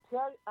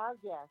tell our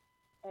guests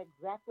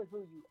exactly who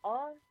you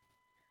are.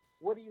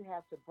 What do you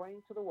have to bring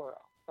to the world?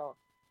 So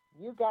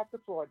you got the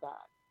floor, Don.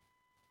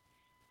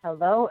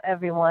 Hello,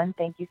 everyone.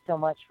 Thank you so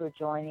much for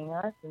joining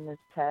us in this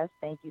test.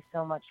 Thank you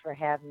so much for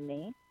having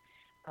me.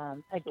 Sure.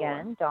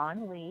 Again,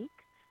 Dawn Leek.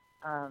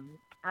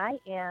 I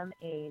am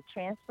a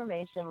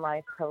transformation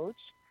life coach,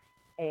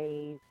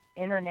 a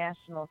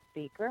international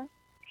speaker,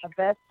 a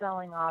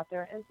best-selling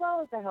author, as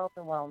well as a health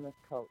and wellness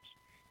coach.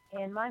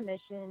 And my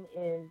mission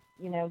is,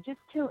 just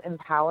to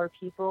empower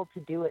people to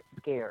do it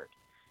scared.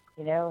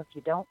 If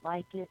you don't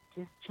like it,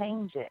 just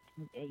change it.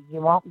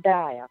 You won't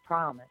die, I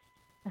promise.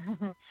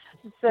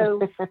 so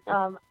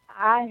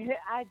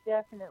I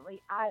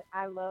definitely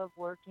I love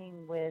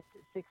working with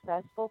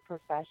successful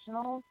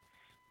professionals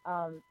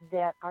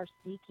that are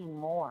seeking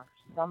more.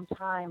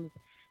 Sometimes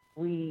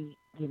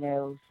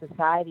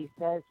society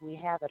says we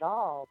have it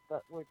all,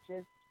 but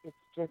it's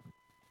just,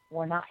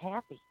 we're not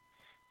happy.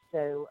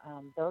 So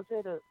those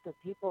are the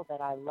people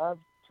that I love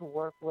to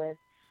work with,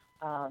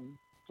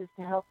 just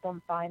to help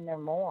them find their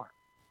more.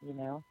 You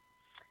know,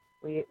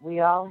 we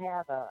all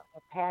have a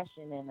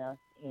passion in us,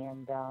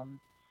 and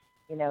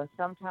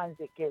sometimes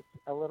it gets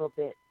a little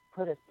bit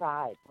put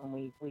aside when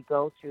we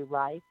go through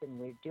life and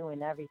we're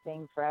doing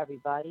everything for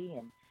everybody,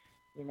 and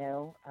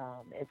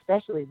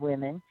especially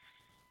women.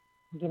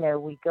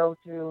 We go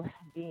through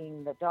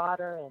being the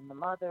daughter and the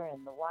mother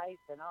and the wife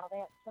and all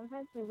that.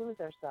 Sometimes we lose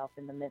ourselves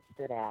in the midst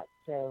of that.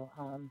 So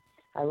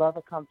I love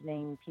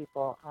accompanying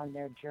people on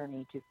their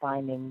journey to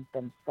finding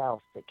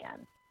themselves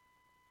again.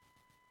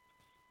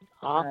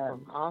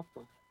 Awesome, Um,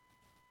 awesome.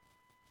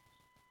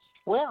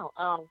 Well,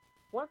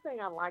 one thing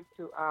I like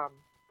to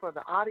for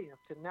the audience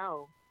to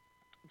know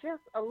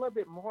just a little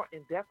bit more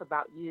in depth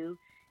about you,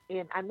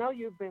 and I know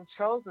you've been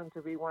chosen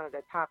to be one of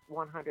the top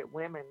 100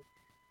 women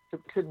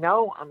to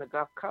know on the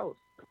Gulf Coast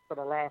for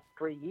the last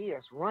 3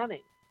 years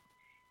running,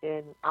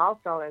 and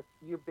also as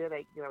you've been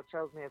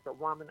chosen as a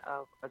woman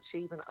of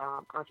achieving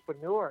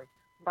entrepreneur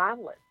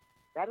finalist.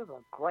 That is a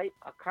great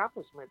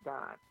accomplishment,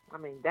 Don. I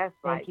mean, that's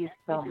Thank like you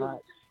so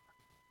much.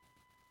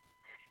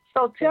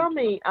 so. Thank Tell you.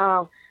 me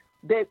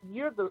that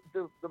you're the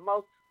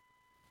most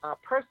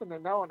person to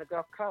know on the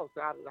Gulf Coast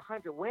out of the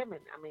 100 women.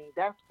 I mean,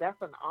 that's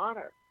an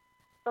honor.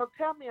 So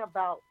tell me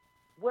about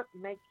what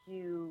makes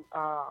you.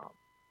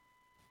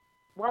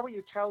 Why were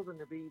you chosen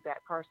to be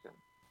that person?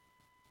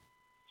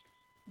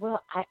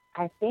 Well,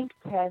 I think,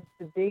 Tess,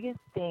 the biggest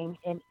thing,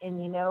 and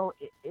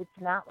it's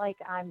not like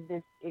I'm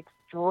this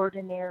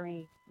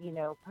extraordinary,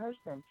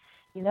 person.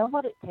 You know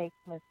what it takes,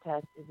 Miss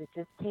Tess, is it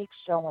just takes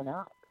showing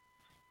up.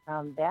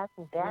 Um, that's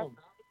that's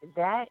Hmm.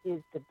 that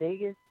is the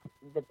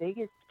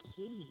biggest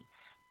key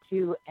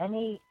to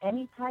any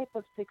type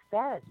of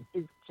success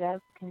is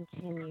just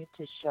continue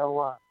to show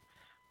up.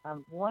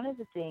 One of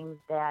the things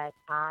that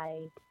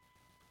I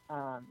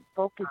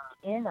focused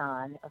in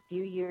on a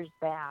few years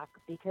back,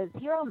 because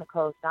here on the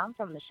coast, I'm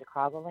from the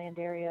Chicagoland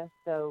area,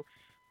 so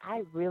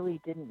I really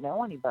didn't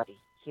know anybody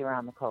here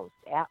on the coast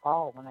at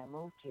all when I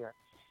moved here.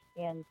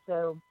 And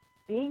so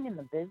being in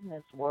the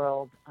business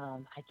world,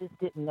 I just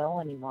didn't know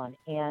anyone.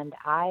 And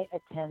I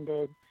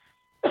attended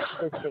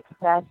the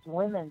Success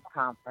Women's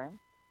Conference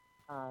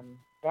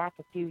back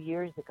a few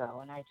years ago,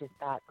 and I just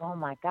thought, oh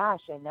my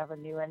gosh, I never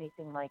knew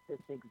anything like this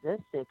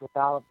existed with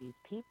all of these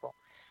people.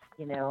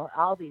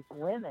 All these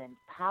women,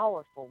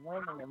 powerful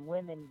women, and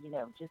women,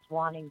 just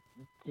wanting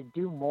to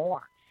do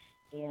more.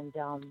 And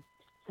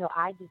so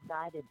I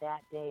decided that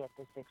day at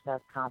the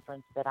Success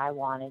Conference that I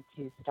wanted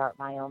to start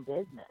my own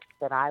business,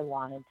 that I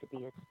wanted to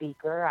be a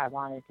speaker, I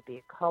wanted to be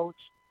a coach.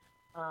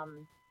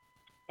 Um,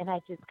 and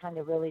I just kind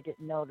of really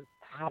didn't know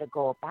how to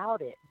go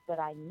about it. But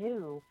I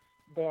knew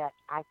that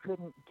I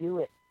couldn't do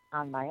it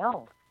on my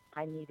own.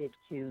 I needed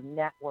to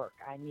network.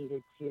 I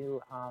needed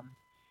to,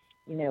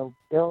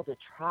 build a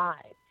tribe.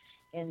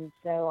 And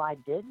so I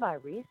did my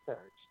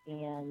research,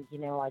 and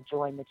I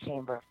joined the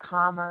Chamber of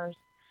Commerce,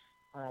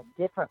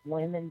 different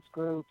women's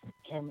groups,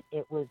 and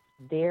it was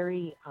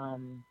very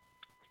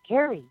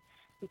scary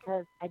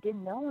because I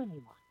didn't know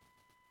anyone.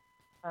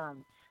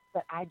 Um,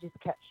 but I just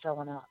kept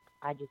showing up.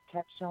 I just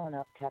kept showing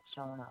up, kept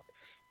showing up.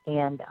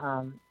 And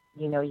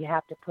you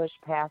have to push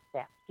past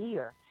that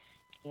fear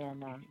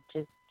and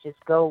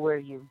just go where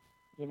you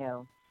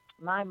know.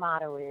 My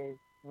motto is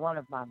one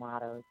of my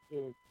mottos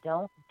is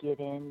don't get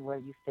in where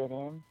you fit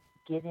in,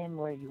 get in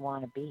where you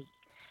want to be.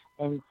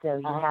 And so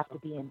you have to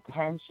Awesome. be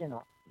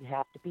intentional. You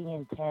have to be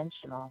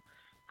intentional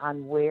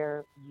on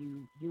where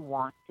you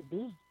want to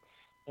be.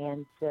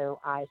 And so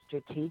I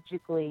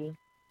strategically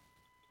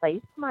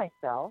placed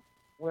myself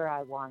where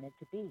I wanted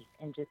to be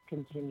and just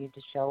continued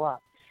to show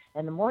up.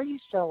 And the more you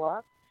show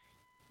up,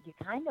 you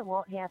kind of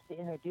won't have to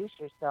introduce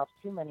yourself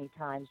too many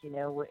times,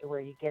 where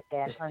you get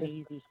that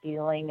uneasy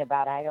feeling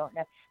about I don't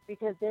know,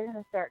 because they're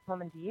going to start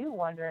coming to you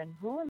wondering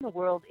who in the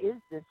world is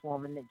this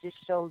woman that just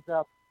shows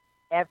up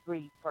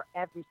for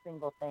every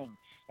single thing.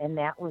 And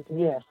that was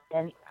me. Yes.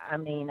 And I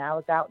mean, I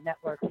was out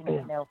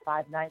networking,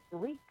 5 nights a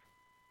week.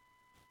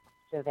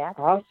 So that's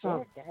just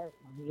Awesome.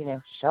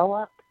 it. Show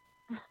up.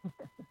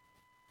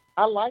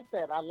 I like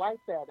that. I like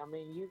that. I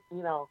mean, you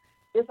know,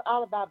 it's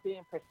all about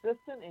being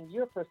persistent, and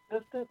you're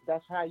persistent.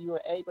 That's how you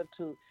were able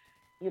to,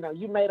 you know,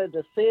 you made a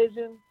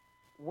decision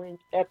when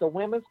at the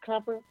women's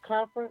conference,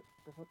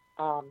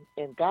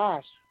 and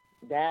gosh,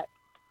 that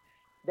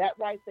that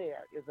right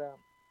there is a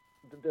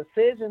the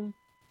decision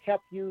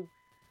helped you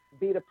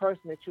be the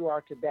person that you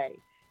are today.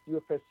 You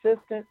were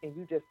persistent, and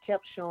you just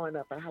kept showing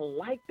up, and I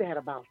like that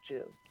about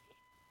you.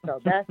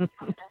 So that's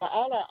for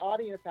all our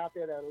audience out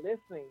there that are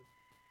listening.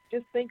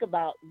 Just think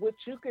about what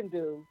you can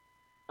do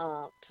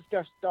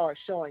to start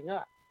showing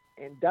up.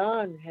 And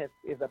Don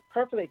is a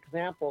perfect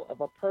example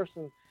of a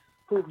person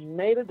who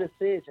made a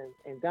decision.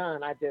 And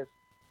Don, I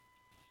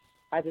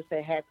just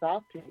say hats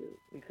off to you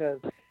because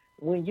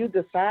when you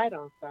decide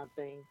on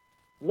something,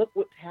 look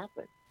what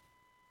happened.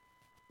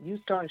 You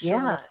started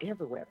showing Yeah, up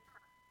everywhere.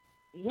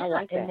 I yeah,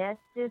 like and that. that's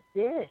just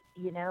it.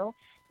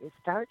 It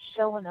starts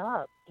showing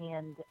up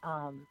and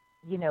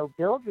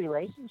build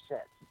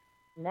relationships,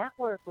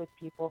 network with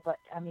people, but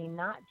I mean,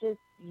 not just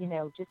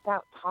just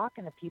out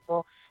talking to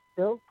people,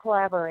 build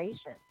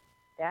collaboration.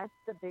 That's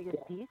the biggest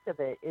Yeah, piece of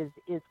it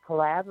is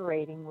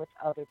collaborating with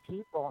other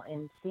people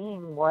and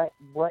seeing what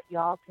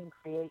y'all can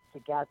create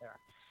together.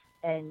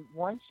 And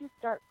once you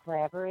start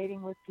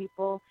collaborating with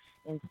people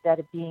instead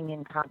of being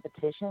in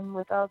competition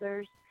with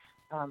others,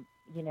 um,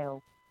 you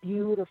know,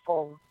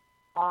 beautiful,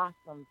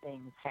 awesome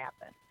things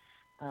happen.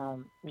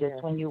 Just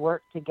yeah. when you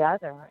work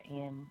together,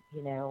 and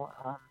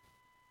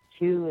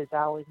two is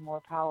always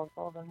more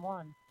powerful than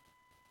one.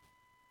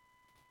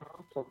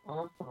 Awesome,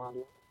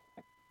 awesome.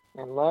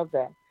 I love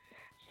that.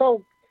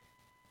 So,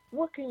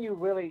 what can you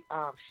really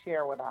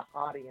share with our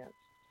audience?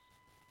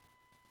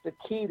 The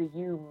key to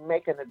you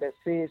making a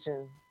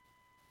decision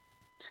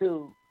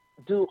to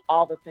do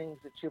all the things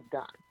that you've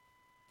done.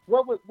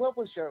 What would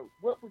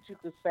you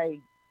could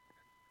say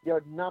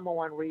your number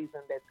one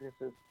reason that this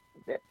is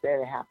that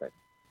it happened?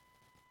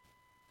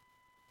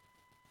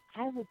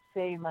 I would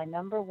say my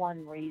number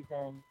one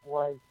reason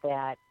was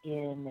that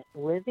in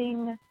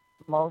living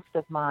most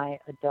of my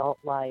adult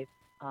life,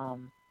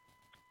 um,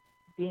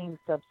 being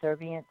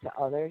subservient to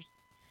others,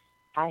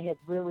 I had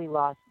really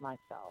lost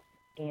myself.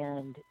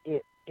 And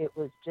it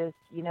was just,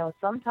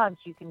 sometimes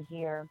you can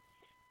hear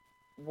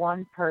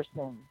one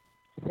person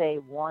say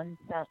one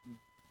sentence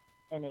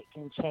and it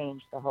can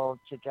change the whole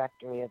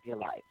trajectory of your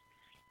life.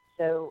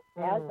 So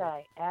Mm,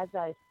 as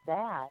I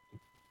sat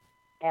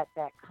at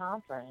that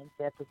conference,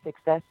 at the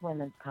Success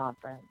Women's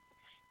Conference,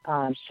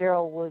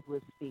 Cheryl Wood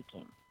was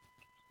speaking,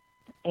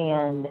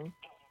 and mm,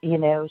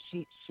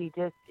 she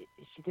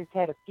just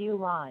had a few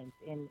lines,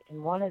 and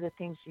one of the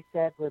things she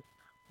said was,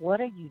 "What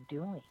are you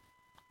doing?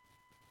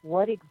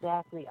 What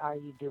exactly are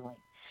you doing?"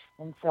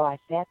 And so I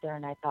sat there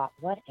and I thought,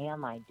 "What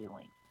am I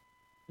doing?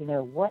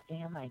 What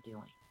am I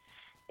doing?"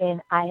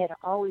 And I had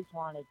always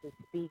wanted to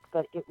speak,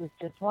 but it was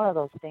just one of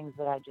those things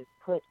that I just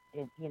put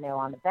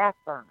on the back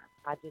burner.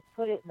 I just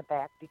put it in the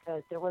back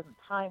because there wasn't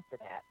time for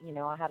that.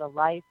 I had a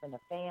life and a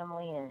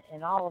family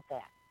and all of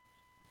that.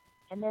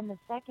 And then the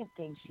second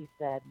thing she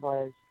said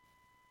was,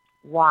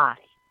 why?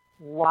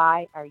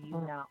 Why are you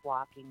mm, not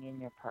walking in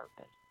your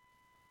purpose?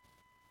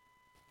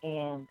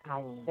 And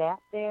I mm, sat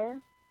there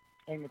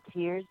and the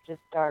tears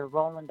just started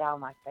rolling down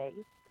my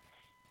face.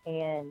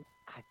 And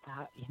I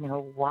thought,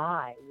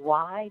 why?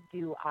 Why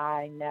do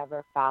I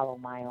never follow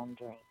my own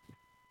dreams?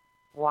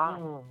 Why?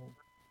 mm.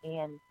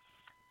 And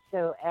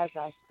so as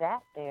I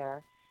sat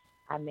there,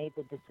 I made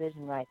the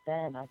decision right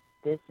then.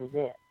 This is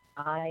it.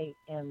 I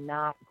am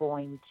not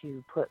going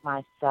to put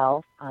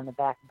myself on the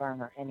back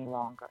burner any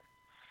longer.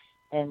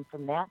 And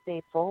from that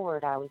day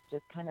forward, I was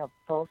just kind of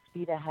full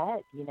speed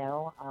ahead,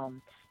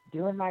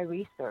 doing my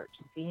research,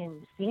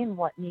 seeing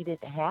what needed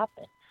to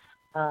happen.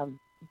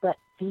 But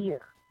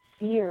fear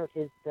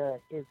is the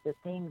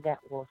thing that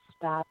will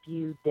stop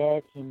you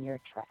dead in your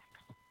tracks.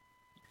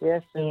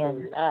 Yes, And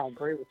indeed. I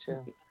agree with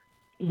you.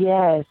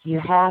 yes, you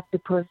have to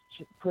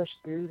push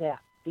through that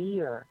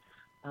fear,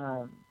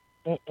 um,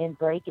 and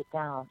break it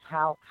down.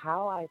 How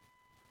I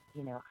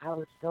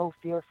was so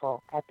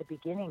fearful at the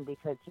beginning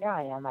because here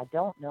I am. I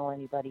don't know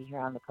anybody here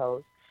on the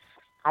coast.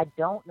 I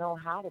don't know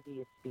how to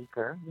be a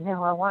speaker.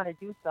 I want to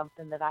do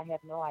something that I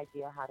have no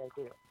idea how to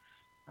do.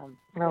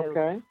 So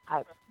Okay.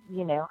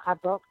 I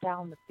broke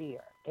down the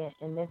fear,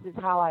 and this is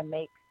how I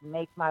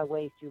make my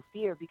way through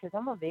fear because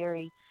I'm a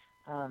very,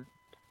 um,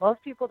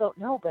 most people don't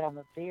know, but I'm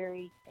a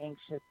very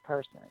anxious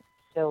person.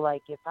 So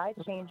like if I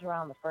change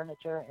around the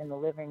furniture in the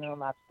living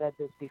room, I've said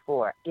this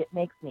before, it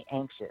makes me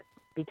anxious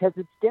because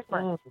it's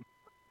different. Mm,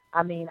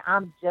 I mean,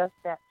 I'm just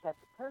that type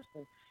of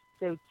person.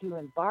 So to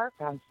embark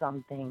on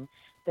something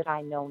that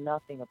I know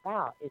nothing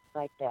about, it's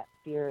like that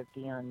fear of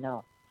the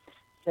unknown.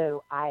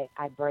 So I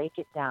break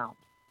it down.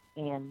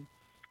 And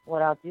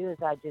what I'll do is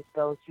I just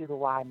go through the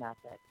why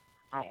method.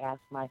 I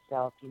ask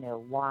myself,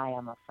 why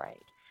I'm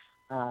afraid.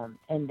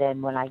 And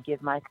then when I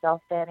give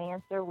myself that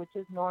answer, which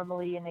is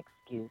normally an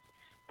excuse,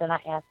 then I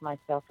ask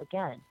myself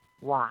again,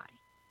 why?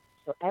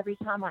 So every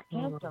time I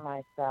answer mm,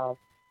 myself,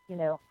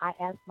 I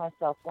ask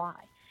myself why.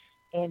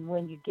 And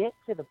when you get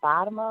to the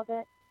bottom of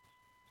it,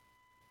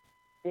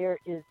 there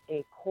is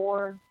a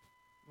core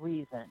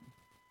reason,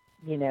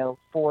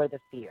 for the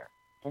fear.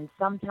 And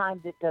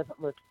sometimes it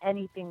doesn't look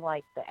anything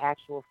like the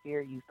actual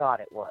fear you thought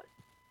it was.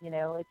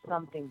 It's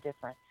something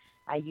different.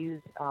 I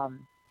use,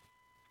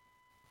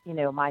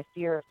 my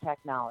fear of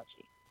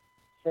technology.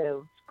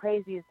 So as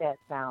crazy as that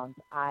sounds,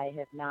 I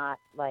have not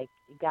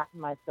gotten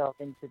myself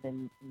into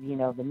the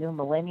new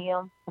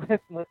millennium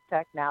with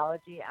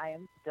technology. I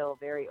am still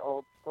very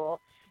old school.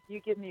 You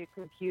give me a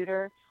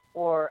computer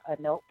or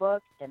a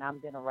notebook, and I'm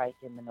going to write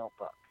in the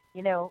notebook.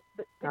 The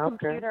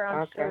computer,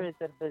 I'm sure, is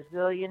a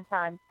bazillion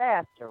times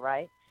faster,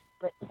 right?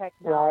 But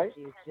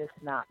technology is just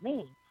not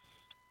me.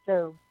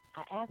 So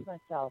I ask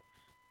myself,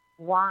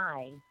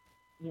 why,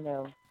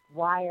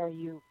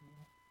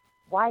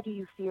 why do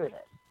you fear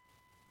this?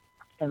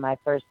 And my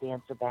first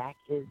answer back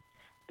is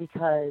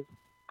because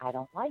I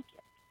don't like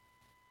it.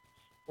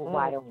 Well,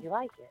 why don't you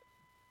like it?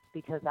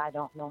 Because I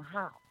don't know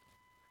how.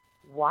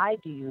 Why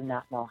do you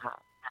not know how?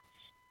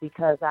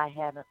 Because I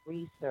haven't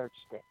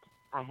researched it.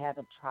 I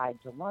haven't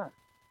tried to learn.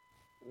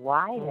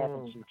 Why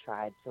haven't you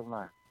tried to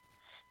learn?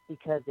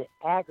 Because it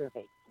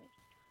aggravates me.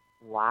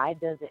 Why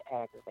does it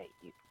aggravate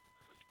you?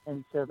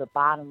 And so the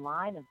bottom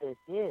line of this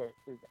is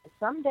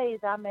some days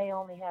I may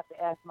only have to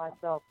ask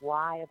myself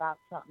why about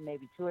something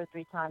maybe 2 or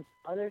 3 times.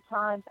 Other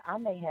times I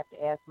may have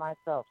to ask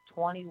myself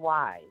 20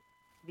 whys,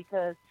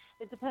 because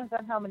it depends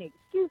on how many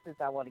excuses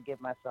I want to give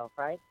myself,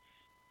 right?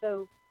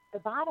 So the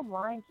bottom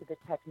line to the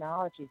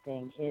technology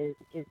thing is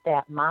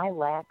that my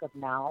lack of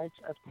knowledge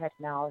of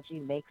technology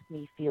makes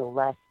me feel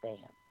less than.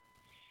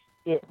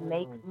 It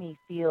makes me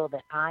feel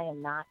that I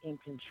am not in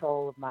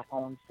control of my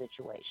own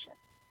situation.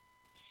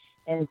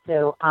 And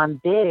so I'm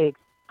big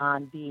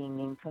on being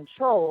in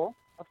control,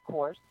 of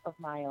course, of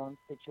my own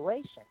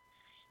situation.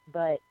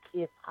 But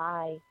if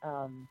I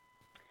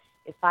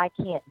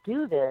can't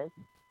do this,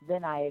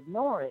 then I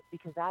ignore it,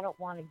 because I don't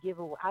want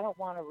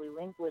to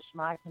relinquish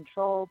my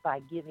control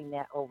by giving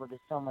that over to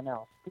someone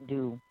else to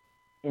do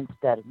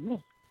instead of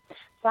me.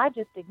 So I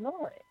just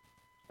ignore it.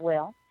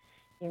 Well,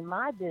 in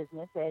my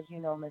business, as you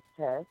know, Ms.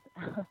 Tess,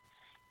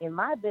 in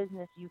my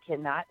business, you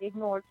cannot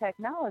ignore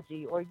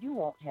technology or you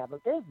won't have a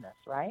business,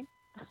 right?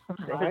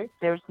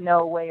 There's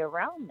no way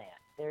around that.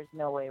 There's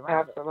no way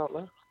around it.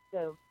 Absolutely.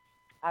 So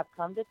I've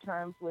come to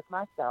terms with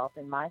myself,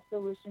 and my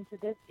solution to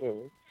this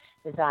is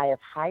I have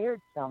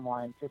hired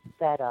someone to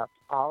set up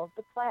all of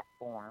the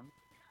platforms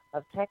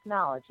of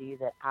technology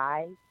that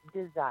I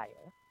desire,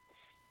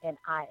 and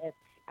I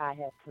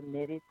have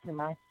committed to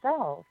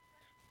myself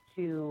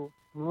to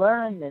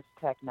learn this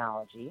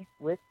technology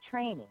with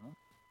training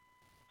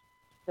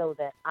so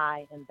that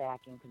I am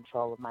back in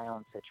control of my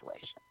own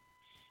situation.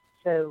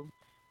 So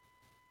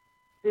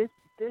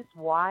this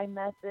why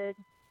method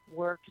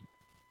works.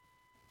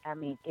 I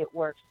mean, it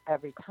works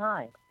every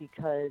time,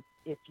 because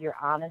if you're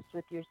honest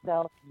with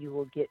yourself, you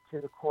will get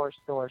to the core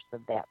source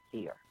of that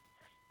fear.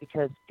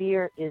 Because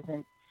fear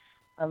isn't,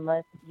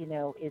 unless,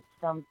 it's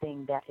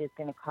something that is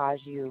going to cause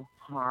you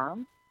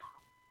harm,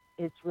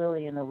 it's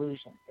really an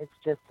illusion. It's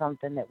just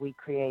something that we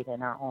create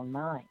in our own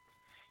mind.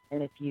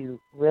 And if you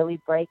really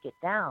break it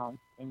down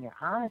and you're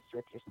honest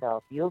with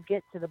yourself, you'll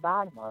get to the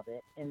bottom of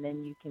it, and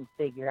then you can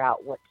figure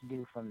out what to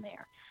do from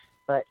there.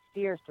 But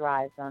fear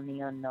thrives on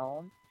the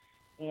unknown.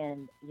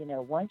 And,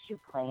 once you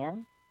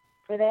plan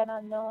for that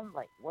unknown,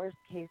 like worst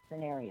case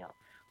scenario,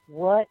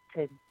 what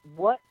is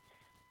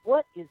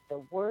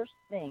the worst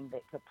thing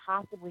that could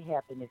possibly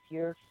happen if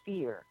your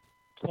fear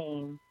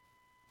came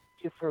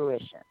to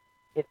fruition?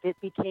 If it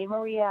became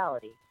a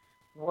reality,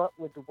 what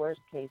would the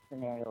worst case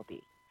scenario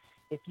be?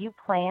 If you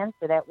plan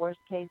for that worst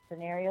case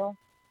scenario,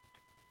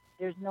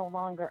 there's no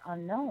longer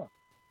unknown,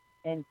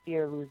 and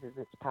fear loses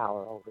its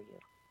power over you.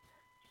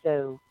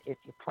 So if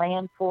you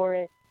plan for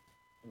it,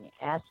 and you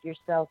ask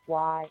yourself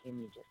why, and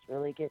you just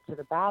really get to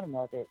the bottom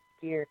of it,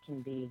 fear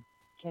can be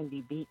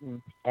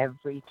beaten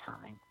every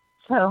time.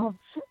 So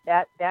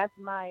that's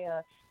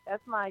my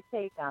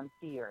take on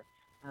fear,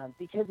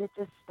 because it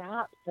just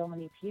stops so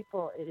many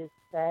people. It is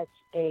such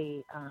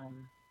a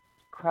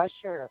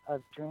crusher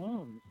of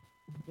dreams.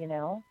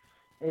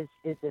 Is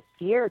the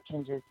fear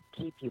can just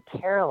keep you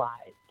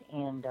paralyzed,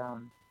 and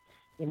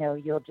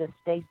you'll just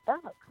stay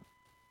stuck.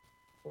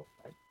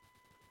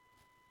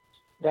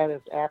 That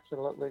is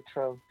absolutely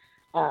true.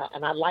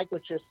 And I like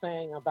what you're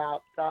saying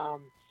about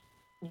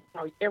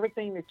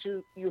everything that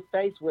you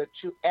face with,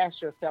 you ask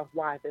yourself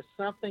why. If there's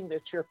something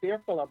that you're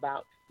fearful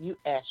about, you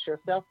ask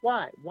yourself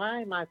why.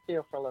 Why am I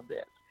fearful of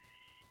this?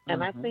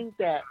 And I think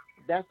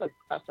that's a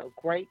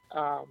great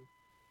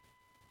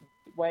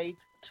way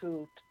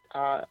to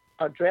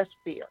address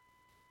fear.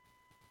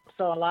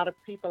 So a lot of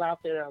people out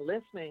there are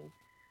listening.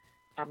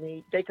 I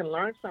mean, they can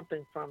learn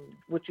something from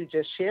what you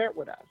just shared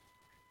with us,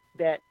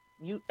 that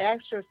you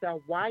ask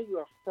yourself why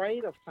you're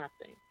afraid of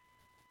something.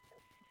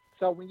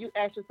 So when you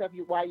ask yourself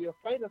why you're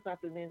afraid of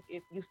something, then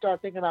if you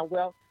start thinking about,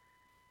 well,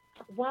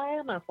 why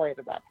am I afraid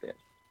about this?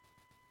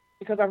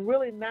 Because I'm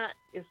really not,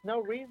 it's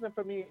no reason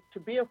for me to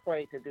be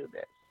afraid to do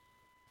this.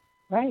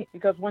 Right.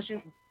 Because once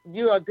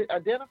you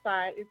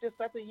identify it, it's just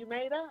something you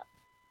made up.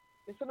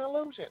 It's an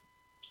illusion.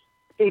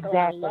 So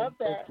I Exactly. love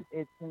that.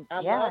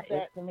 I Yeah, love it's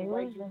that an the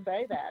way you illusion.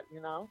 say that.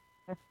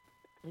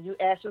 You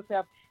ask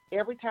yourself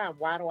every time,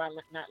 why do I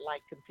not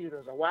like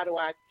computers, or why do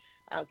I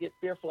get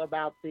fearful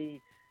about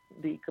the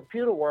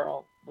computer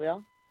world?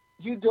 Well,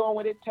 you're doing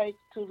what it takes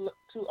to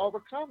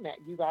overcome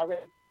that. You've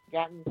already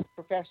gotten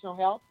professional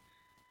help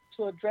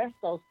to address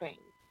those things.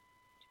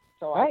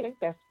 So I Right. think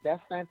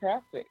that's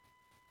fantastic.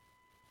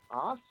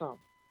 Awesome.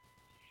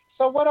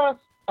 So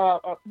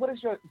what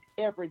is your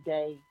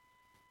everyday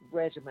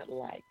regiment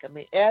like? I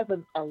mean, as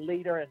a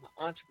leader and an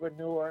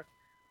entrepreneur,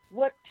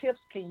 what tips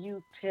can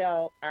you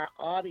tell our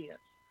audience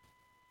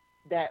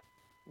that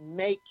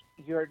make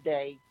your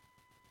day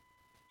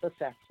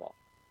successful?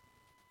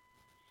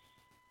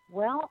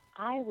 Well,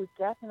 I would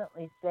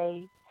definitely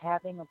say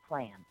having a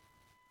plan.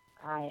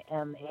 I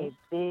am Hmm. a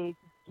big,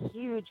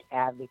 huge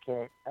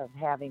advocate of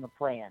having a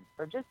plan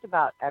for just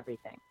about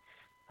everything.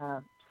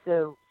 Um,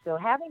 so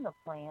having a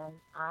plan,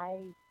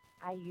 I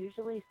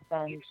usually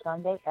spend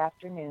Sunday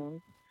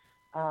afternoons,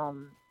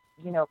 um,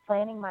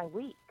 planning my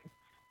week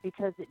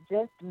because it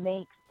just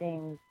makes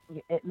things,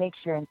 it makes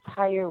your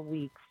entire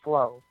week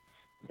flow.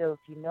 So if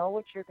you know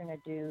what you're going to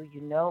do,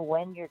 you know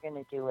when you're going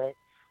to do it.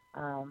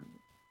 Um,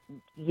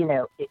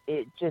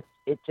 it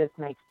just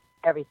makes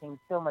everything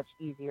so much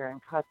easier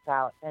and cuts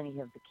out any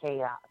of the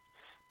chaos.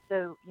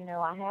 So,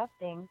 I have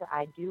things.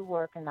 I do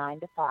work a 9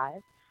 to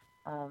 5,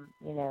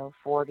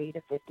 40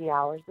 to 50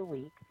 hours a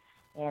week.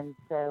 And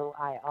so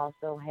I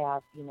also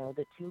have,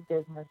 the two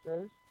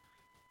businesses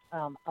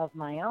of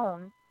my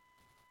own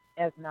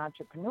as an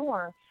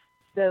entrepreneur.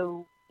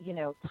 So,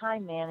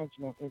 time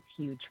management is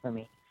huge for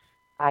me.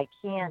 I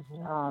can't,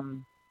 Hmm.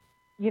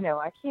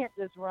 I can't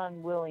just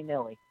run willy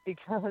nilly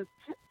because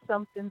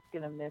something's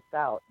going to miss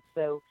out.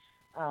 So,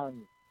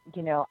 um,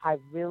 I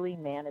really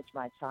manage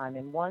my time.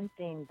 And one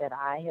thing that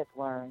I have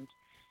learned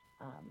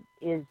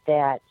is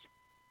that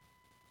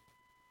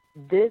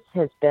this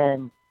has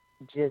been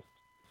just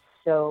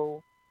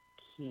so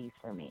key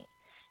for me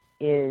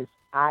is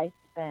I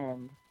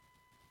spend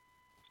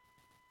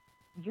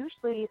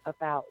usually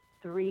about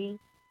 3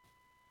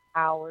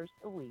 hours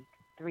a week,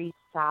 3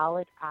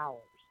 solid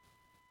hours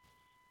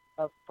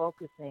of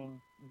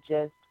focusing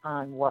just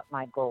on what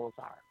my goals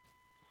are.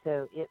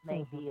 So it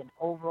may Hmm. be an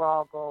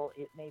overall goal,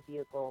 it may be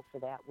a goal for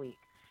that week.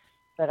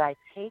 But I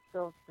take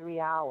those 3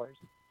 hours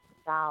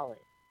solid.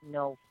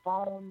 No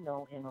phone,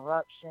 no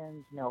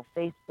interruptions, no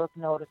Facebook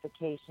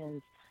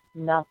notifications,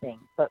 nothing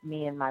but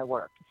me and my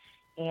work.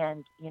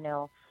 And,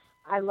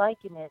 I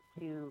liken it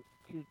to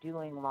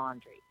doing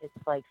laundry. It's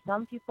like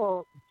some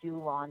people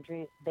do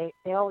laundry. They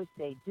always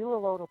say do a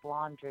load of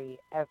laundry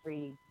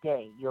every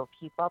day. You'll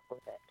keep up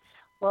with it.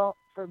 Well,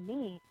 for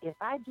me, if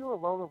I do a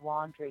load of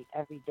laundry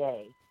every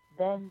day,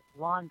 then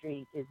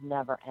laundry is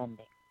never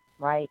ending,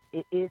 right?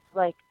 It's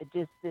like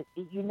just that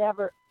you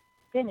never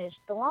finish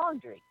the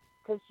laundry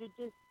because you're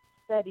just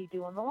steady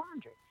doing the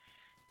laundry.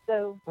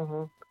 So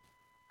Hmm.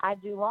 I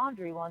do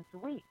laundry once a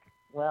week.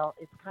 Well,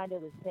 it's kind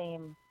of the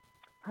same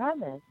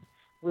premise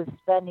with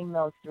spending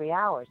those 3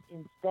 hours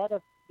instead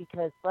of,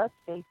 because let's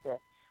face it,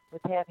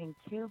 with having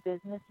two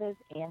businesses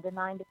and a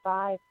 9 to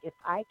 5, if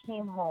I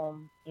came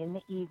home in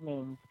the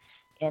evenings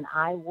and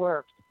I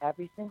worked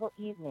every single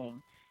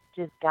evening,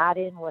 just got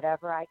in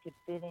whatever I could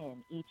fit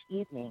in each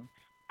evening,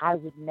 I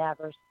would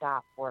never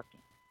stop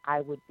working.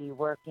 I would be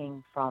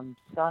working from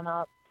sun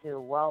up to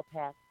well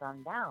past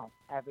sundown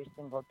every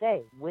single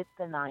day with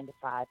the 9 to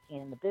 5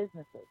 and the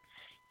businesses.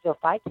 So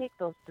if I take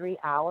those 3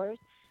 hours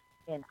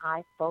and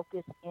I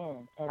focus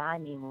in, and I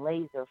mean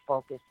laser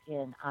focus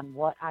in on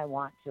what I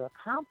want to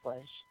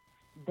accomplish,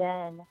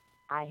 then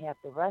I have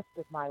the rest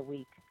of my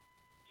week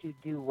to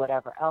do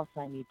whatever else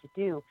I need to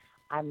do.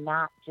 I'm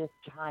not just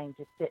trying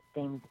to fit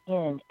things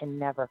in and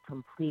never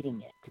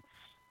completing it.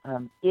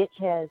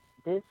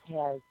 This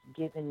has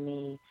given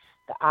me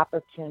the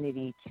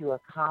opportunity to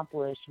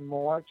accomplish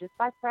more just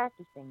by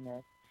practicing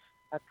this,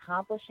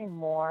 accomplishing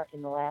more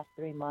in the last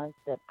 3 months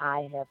than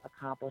I have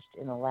accomplished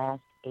in the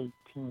last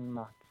 18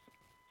 months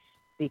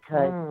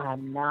because Mm.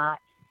 I'm not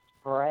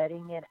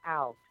spreading it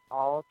out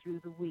all through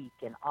the week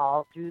and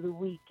all through the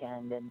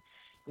weekend and,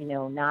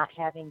 not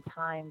having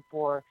time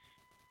for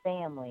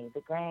family,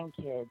 the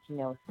grandkids,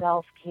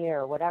 self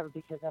care, whatever,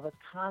 because I was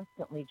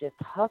constantly just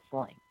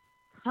hustling,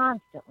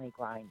 constantly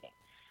grinding,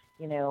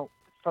 you know,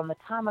 from the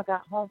time I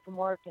got home from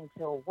work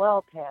until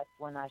well past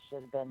when I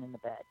should have been in the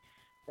bed.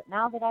 But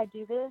now that I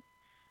do this,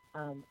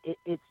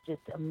 it's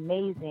just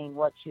amazing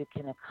what you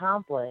can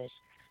accomplish.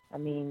 I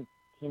mean,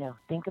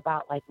 think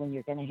about like when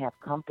you're going to have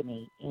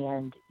company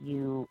and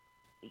you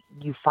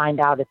find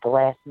out at the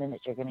last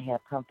minute you're going to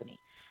have company.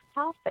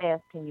 How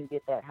fast can you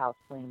get that house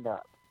cleaned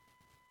up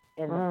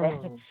and the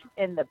Mm.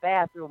 and the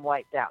bathroom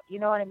wiped out? You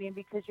know what I mean?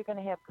 Because you're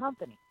going to have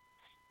company.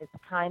 It's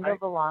kind Right.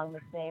 of along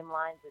the same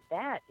lines as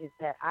that. Is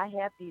that I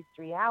have these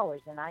 3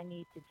 hours and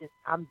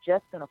I'm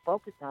just going to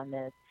focus on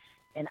this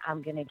and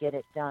I'm going to get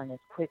it done as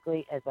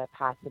quickly as I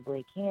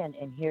possibly can.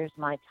 And here's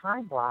my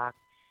time block,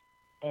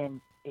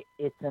 and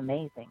it's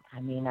amazing.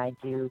 I mean, I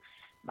do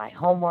my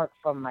homework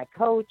from my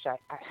coach. I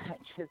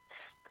just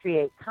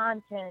create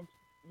content.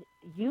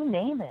 you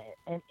name it,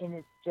 and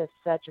it's just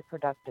such a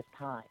productive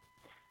time.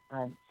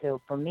 So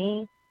for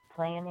me,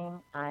 planning,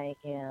 I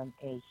am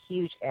a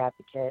huge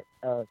advocate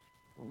of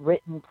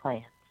written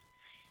plans.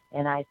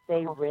 And I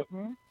say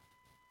written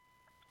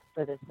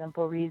for the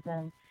simple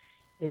reason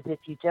is if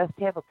you just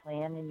have a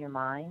plan in your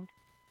mind,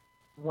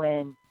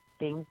 when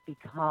things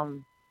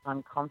become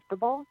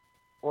uncomfortable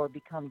or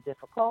become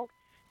difficult,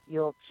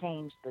 you'll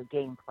change the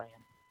game plan,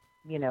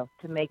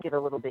 to make it a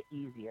little bit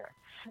easier.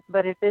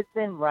 But if it's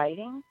in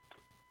writing,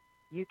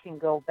 you can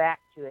go back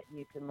to it and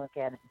you can look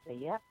at it and say,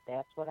 yep,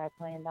 that's what I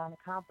planned on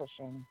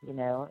accomplishing.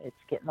 It's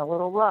getting a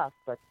little rough,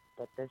 but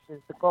this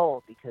is the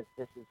goal because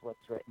this is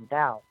what's written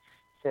down.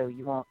 So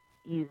you won't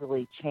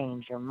easily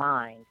change your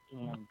mind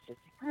and just,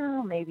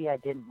 maybe I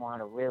didn't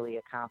want to really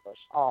accomplish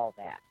all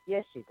that.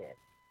 Yes, you did.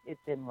 It's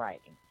in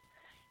writing.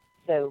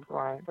 So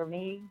for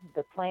me,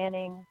 the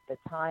planning, the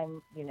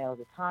time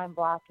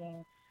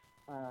blocking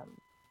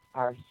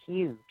are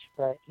huge.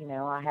 But,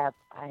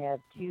 I have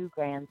two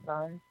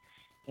grandsons,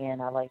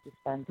 and I like to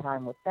spend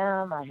time with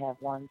them. I have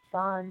one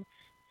son,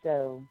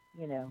 so,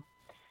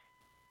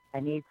 I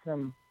need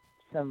some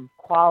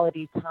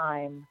quality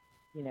time,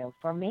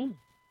 for me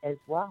as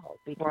well,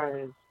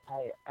 because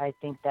I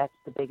think that's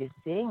the biggest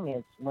thing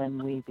is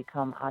when we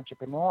become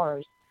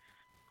entrepreneurs,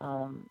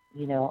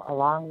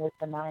 along with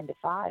the 9 to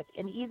 5.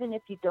 And even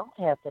if you don't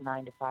have the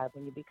 9 to 5,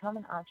 when you become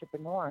an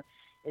entrepreneur,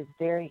 it's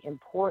very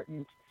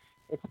important,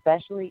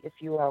 especially if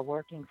you are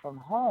working from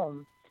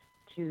home,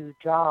 to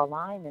draw a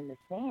line in the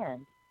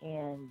sand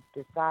and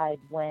decide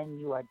when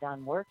you are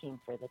done working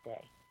for the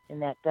day.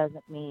 And that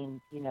doesn't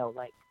mean,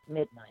 like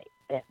midnight.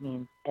 That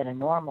means at a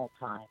normal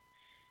time.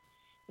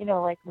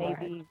 Like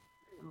maybe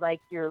like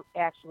you're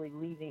actually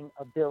leaving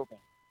a building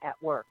at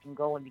work and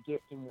going to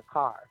get in your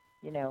car.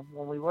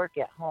 When we work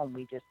at home,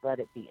 we just let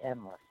it be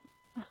endless.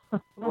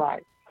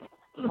 Right.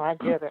 I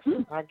get it.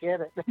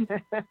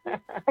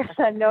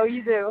 I know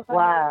you do.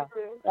 Wow.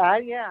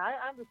 Yeah,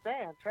 I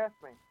understand. Trust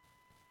me.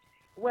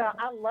 Well,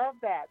 I love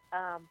that.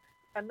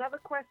 Another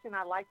question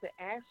I'd like to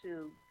ask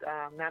you,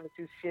 now that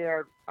you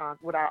shared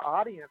with our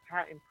audience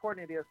how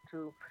important it is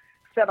to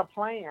set a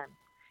plan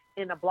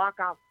in a block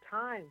out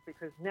time,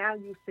 because now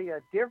you see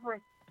a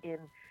difference in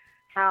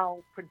how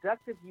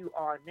productive you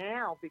are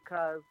now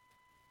because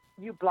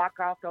you block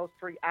out those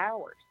 3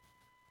 hours.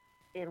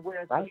 And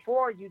whereas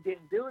before you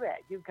didn't do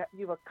that,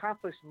 you've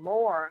accomplished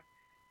more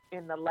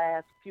in the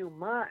last few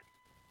months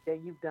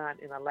than you've done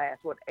in the last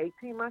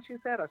 18 months you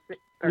said, or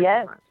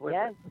 13 months?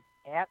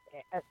 Yes,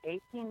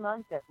 18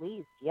 months at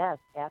least. Yes,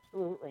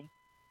 absolutely.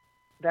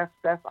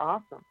 That's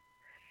awesome.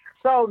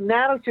 So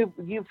now that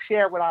you've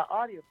shared with our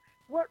audience,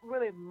 what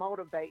really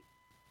motivates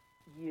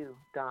you,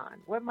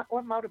 Dawn? What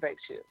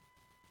motivates you?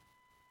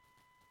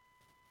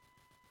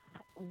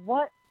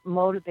 What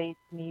motivates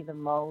me the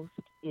most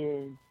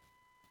is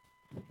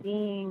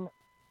seeing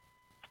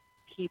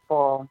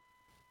people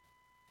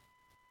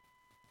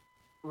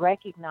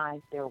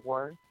recognize their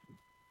worth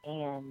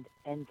and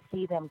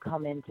see them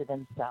come into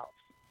themselves.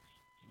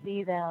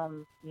 See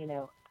them,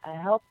 I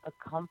help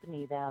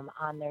accompany them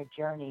on their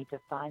journey to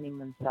finding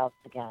themselves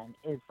again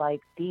is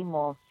like the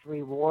most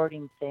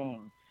rewarding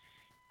thing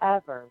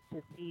ever,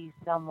 to see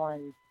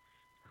someone's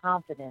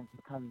confidence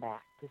come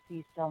back, to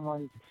see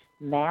someone's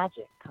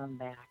magic come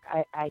back.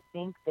 I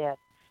think that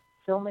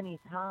so many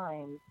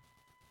times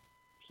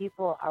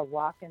people are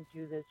walking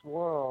through this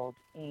world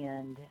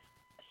and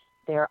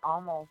they're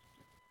almost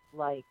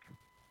like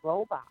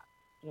robots,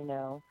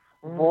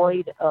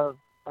 void of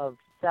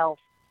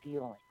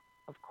self-feeling.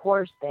 Of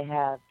course, they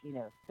have,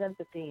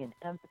 sympathy and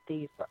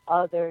empathy for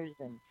others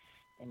and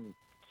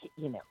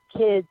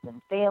kids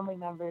and family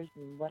members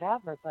and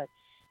whatever, but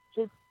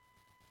just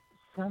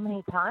so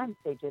many times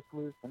they just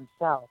lose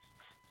themselves.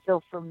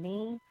 So for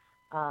me,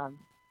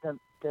 the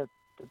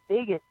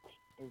biggest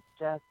thing is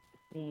just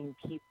seeing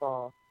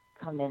people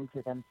come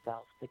into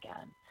themselves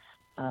again,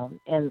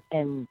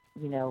 and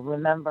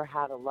remember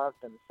how to love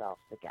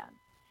themselves again.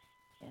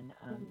 And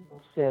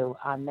so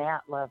on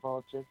that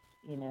level, just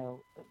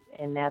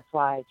and that's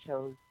why I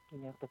chose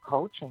the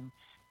coaching,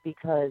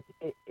 because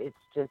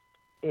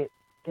it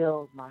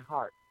fills my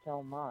heart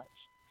so much.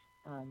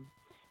 And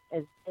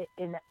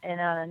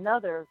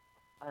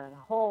on a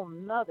whole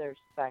nother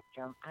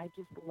spectrum, I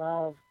just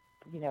love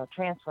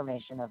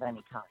transformation of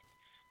any kind.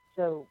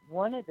 So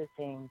one of the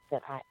things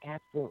that I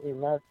absolutely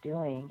love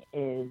doing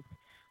is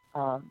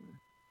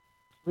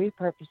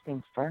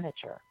repurposing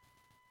furniture.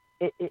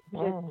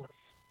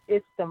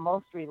 It's the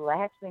most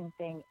relaxing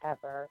thing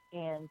ever.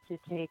 And to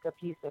take a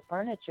piece of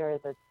furniture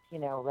that's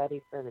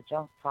ready for the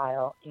junk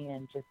pile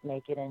and just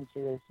make it into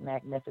this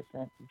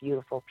magnificent,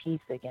 beautiful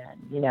piece again.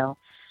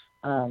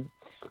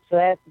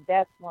 So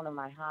that's one of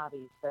my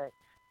hobbies. But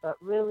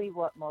really,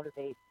 what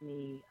motivates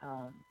me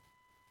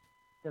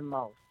the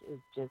most is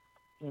just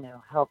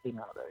helping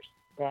others.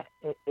 That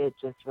it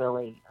just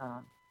really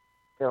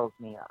fills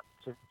me up,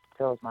 just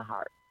fills my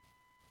heart.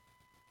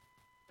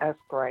 That's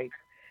great.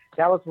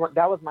 That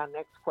was my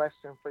next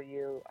question for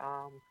you.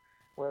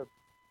 Was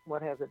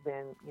what has it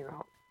been?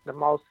 the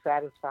most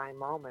satisfying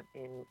moment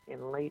in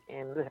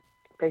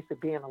basically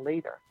being a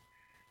leader.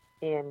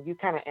 And you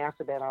kind of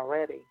answered that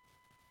already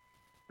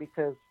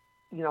because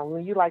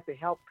when you like to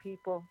help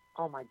people,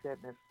 oh my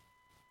goodness,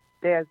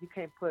 you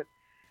can't put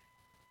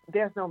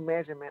there's no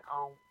measurement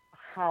on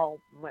how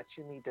much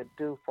you need to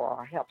do for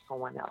or help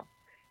someone else.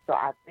 So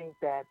I think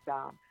that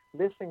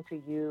listening to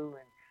you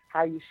and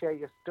how you share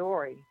your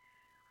story,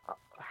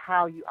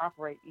 how you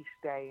operate each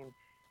day,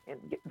 and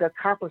the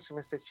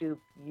accomplishments that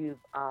you've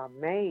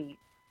made,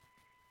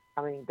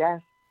 I mean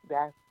that's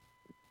that's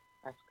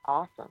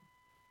awesome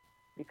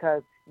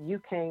because you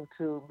came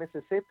to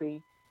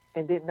Mississippi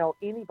and didn't know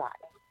anybody,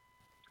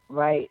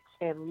 Right.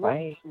 and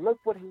Right. look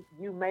what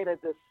you made a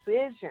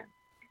decision.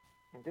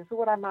 And this is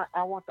what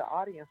I want the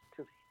audience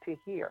to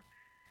hear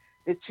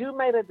that you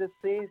made a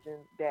decision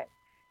that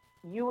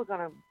you were going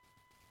to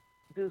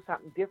do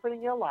something different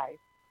in your life.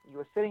 You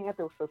were sitting at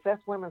the Success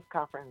Women's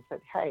Conference and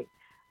said, hey,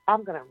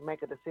 I'm going to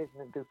make a decision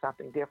to do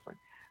something different.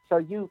 So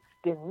you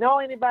didn't know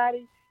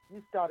anybody.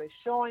 You started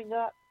showing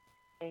up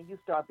and you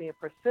start being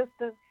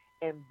persistent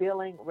and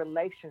building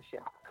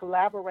relationships,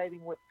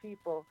 collaborating with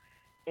people,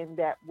 and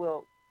that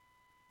will,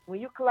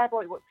 when you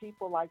collaborate with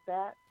people like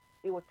that,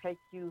 it will take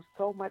you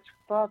so much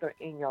further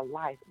in your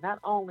life, not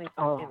only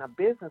Oh. in a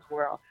business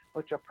world,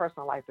 but your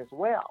personal life as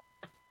well.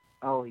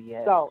 Oh,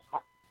 yes. So,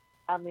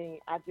 I mean,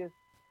 I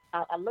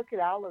look at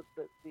all of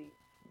the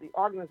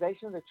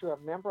organizations that you're a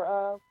member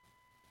of,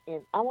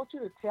 and I want you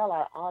to tell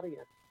our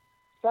audience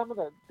some of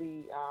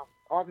the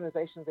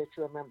organizations that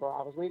you're a member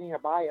of. I was reading your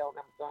bio, and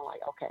I'm going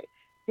like, okay,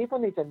 people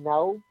need to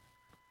know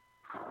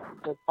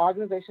the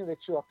organization that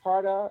you're a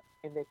part of,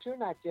 and that you're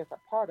not just a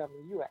part of them,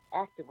 you are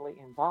actively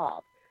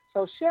involved.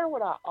 So share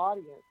with our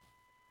audience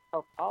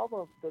of all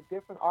of the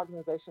different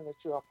organizations that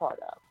you're a part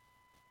of.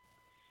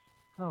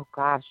 Oh,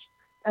 gosh.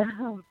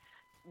 Um,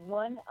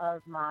 One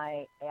of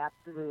my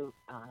absolute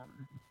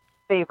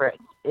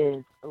favorites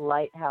is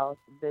Lighthouse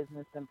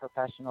Business and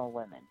Professional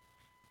Women.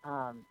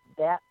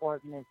 That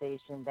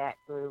organization, that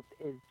group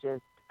is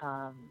just,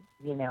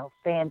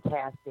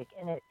 fantastic.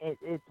 And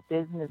it's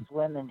business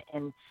women.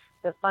 And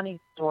the funny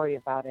story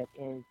about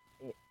is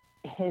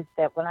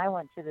that when I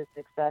went to the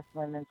Success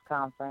Women's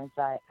Conference,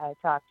 I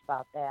talked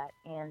about that.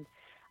 And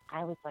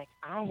I was like,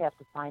 I have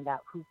to find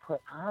out who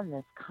put on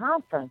this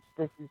conference.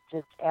 This is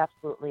just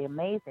absolutely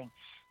amazing.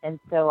 And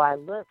so I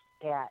looked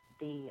at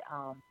the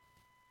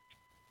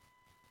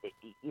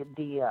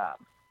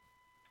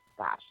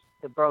gosh,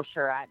 the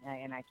brochure,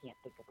 and I can't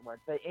think of the word,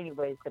 but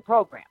anyways, the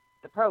program.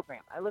 The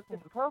program. I looked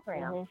at the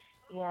program,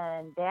 Mhm.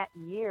 and that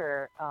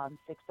year,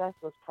 Success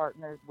was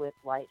partnered with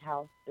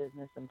Lighthouse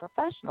Business and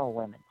Professional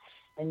Women.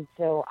 And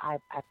so I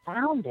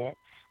found it,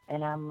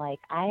 and I'm like,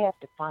 I have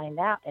to find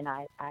out. And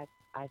I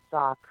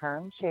saw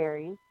Kern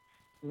Cherry's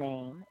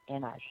name,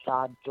 and I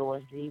saw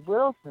Dorothy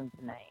Wilson's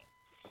name.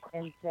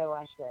 And so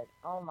I said,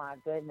 "Oh my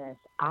goodness,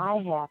 I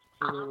have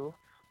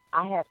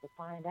to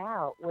find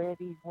out where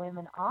these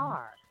women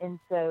are." And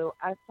so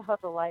I saw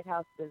the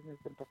Lighthouse Business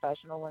and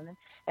Professional Women,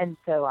 and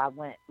so I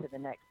went to the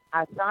next.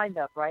 I signed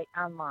up right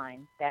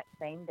online that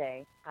same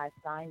day. I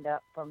signed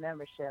up for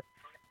membership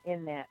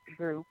in that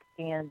group,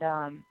 and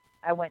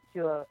I went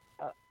to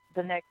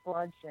the next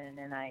luncheon,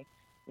 and I,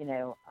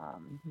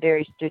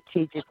 very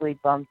strategically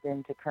bumped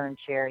into Kern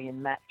Cherry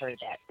and met her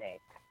that day.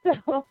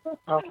 So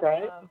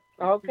Okay.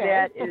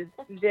 Okay.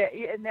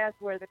 and that's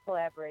where the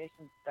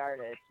collaboration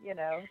started.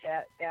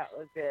 That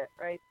was it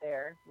right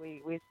there.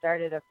 We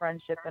started a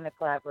friendship and a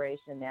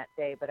collaboration that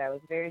day, but I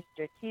was very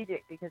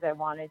strategic because I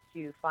wanted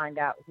to find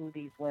out who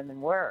these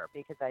women were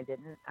because I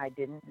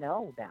didn't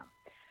know them.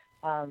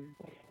 Um,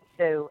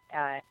 so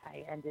I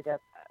ended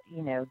up,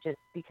 just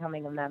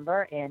becoming a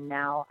member, and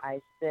now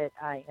I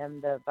am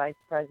the vice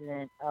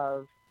president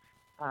of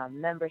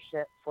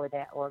membership for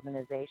that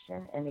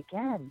organization. And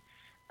again,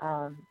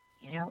 um,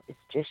 it's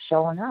just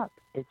showing up.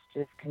 It's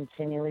just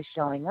continually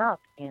showing up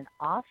and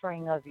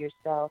offering of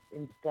yourself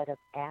instead of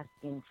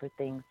asking for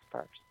things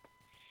first.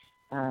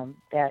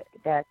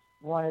 That's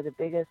one of the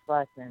biggest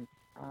lessons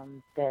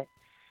that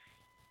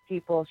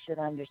people should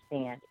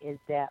understand is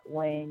that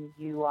when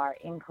you are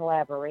in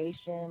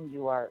collaboration,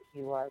 you are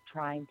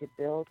trying to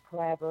build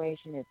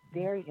collaboration. It's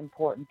very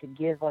important to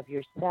give of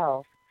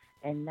yourself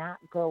and not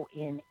go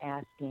in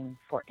asking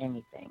for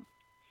anything.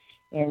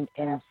 And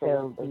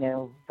so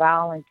Absolutely.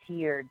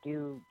 volunteer,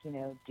 do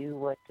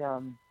what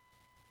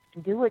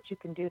you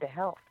can do to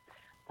help,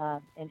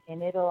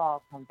 and it'll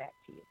all come back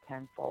to you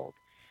tenfold.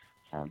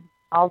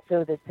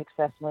 Also, the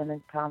Success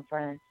Women's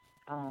Conference.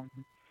 Um,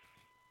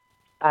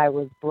 I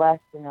was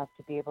blessed enough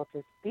to be able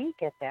to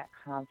speak at that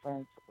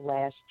conference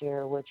last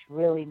year, which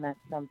really meant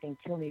something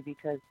to me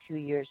because 2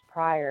 years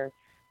prior,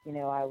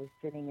 I was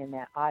sitting in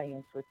that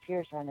audience with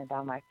tears running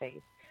down my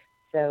face.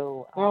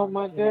 So, Oh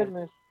my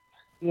goodness.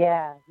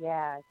 yeah,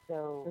 yeah.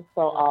 So, It's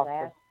so so awesome.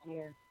 last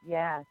year,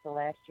 yeah, so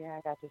last year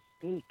I got to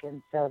speak,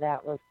 and so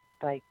that was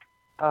like,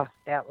 oh,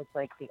 that was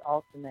like the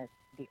ultimate.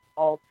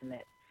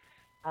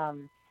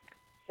 Um,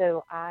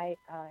 so I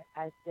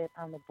sit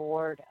on the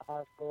board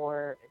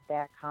for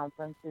that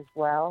conference as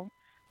well.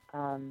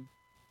 Um,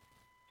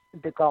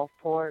 the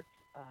Gulfport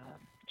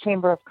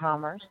Chamber of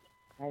Commerce.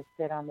 I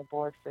sit on the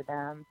board for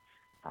them.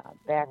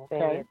 Back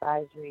Bay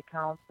Advisory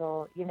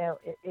Council.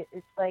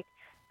 It's like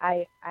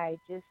I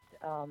just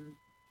I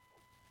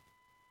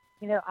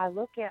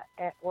look at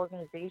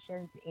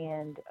organizations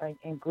and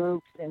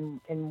groups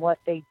and what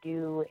they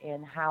do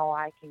and how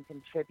I can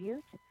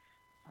contribute,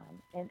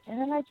 and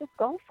then I just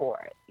go for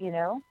it.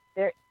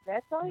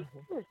 That's all you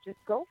do is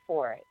just go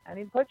for it. I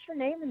mean, put your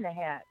name in the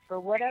hat for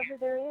whatever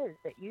there is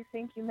that you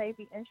think you may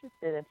be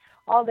interested in.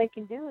 All they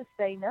can do is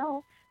say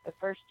no. The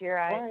first year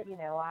I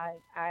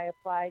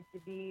applied to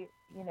be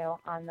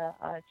on the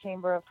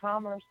Chamber of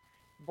Commerce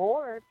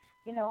board.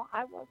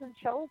 I wasn't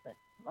chosen.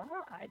 Well,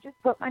 I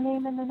just put my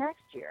name in the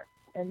next year,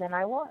 and then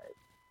I was.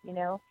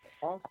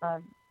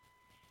 Awesome.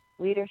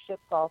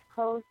 Leadership Gulf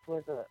Coast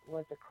was a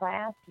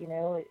class.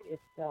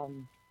 It's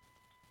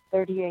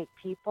 38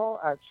 people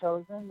are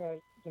chosen.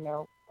 There's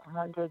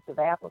hundreds of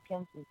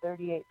applicants, and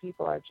 38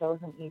 people are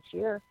chosen each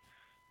year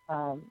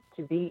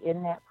to be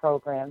in that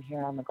program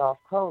here on the Gulf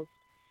Coast.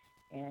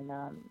 And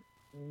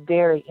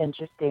very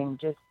interesting.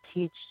 Just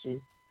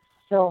teaches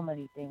so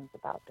many things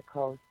about the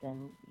coast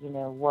and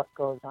what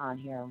goes on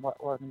here and what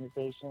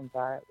organizations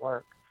are at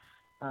work.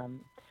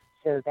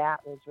 So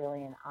that was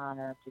really an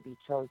honor to be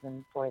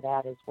chosen for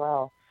that as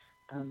well.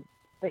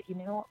 But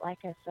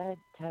like I said,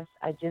 Tess,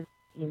 I just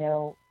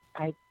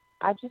I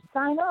just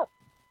sign up.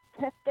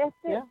 That's it.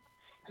 Yeah.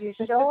 You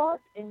show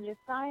up and you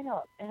sign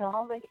up, and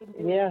all they can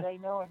do is say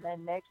no, and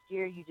then next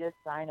year you just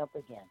sign up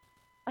again.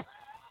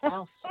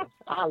 Awesome.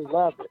 I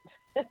love it.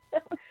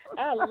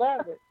 I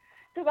love it.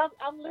 Because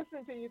I'm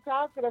listening to you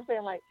talk, and I'm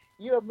saying, like,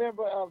 you're a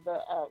member of the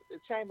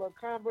Chamber of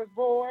Commerce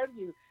Board,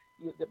 you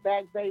the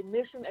Back Bay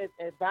Mission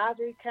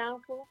Advisory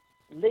Council,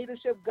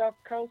 Leadership Gulf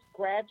Coast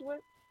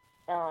Graduate,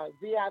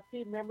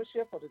 VIP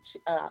membership for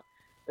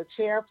the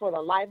chair for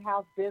the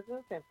Lighthouse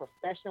Business and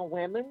Professional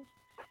Women.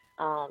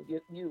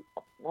 You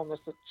on the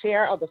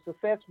chair of the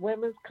Success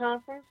Women's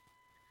Conference.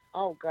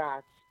 Oh,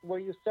 gosh. Where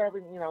you're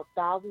serving,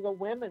 thousands of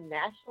women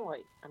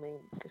nationally. I mean,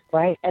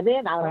 right. And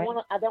then I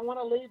don't want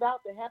to leave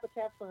out the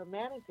Habitat for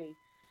Humanity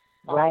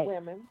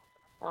women.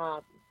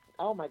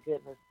 Oh my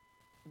goodness,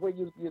 where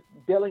you're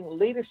building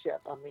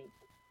leadership. I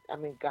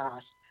mean,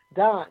 gosh,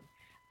 Don,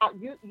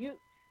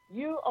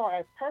 you are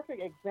a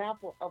perfect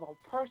example of a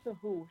person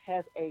who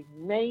has a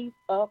made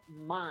up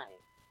mind.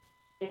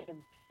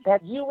 And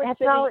that's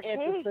all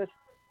it takes.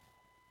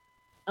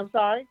 I'm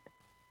sorry.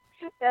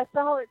 That's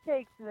all it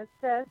takes, and it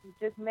says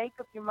just make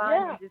up your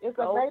mind and just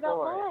go for it. It's a made-up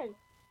mind.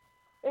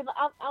 And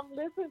I'm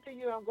listening to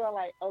you, I'm going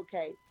like,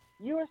 okay,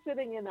 you were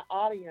sitting in the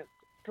audience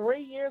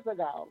 3 years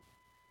ago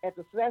at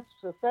the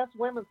Success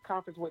Women's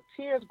Conference with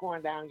tears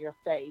going down your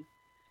face,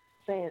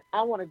 saying,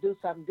 I want to do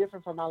something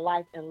different for my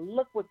life, and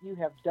look what you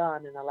have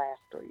done in the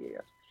last 3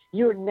 years.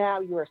 You're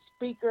a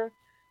speaker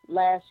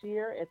last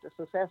year at the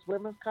Success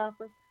Women's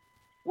Conference,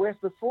 whereas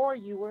before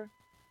you were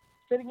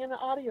sitting in the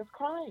audience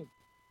crying.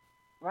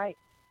 Right.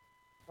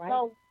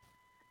 So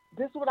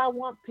this is what I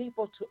want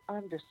people to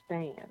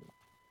understand.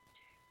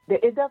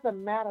 That it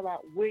doesn't matter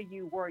about where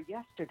you were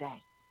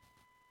yesterday.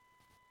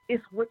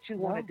 It's what you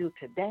want to do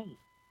today.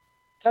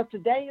 So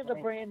today is a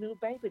brand new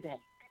baby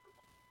day.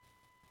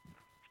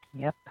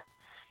 Yep.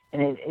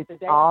 And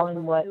it's all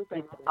in what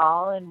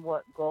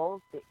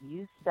goals that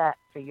you set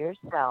for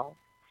yourself,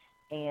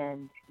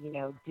 and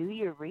do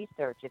your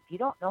research. If you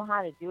don't know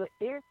how to do it,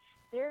 there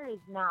is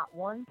not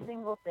one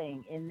single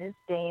thing in this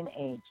day and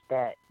age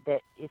that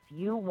if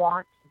you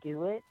want to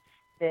do it,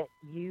 that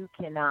you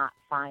cannot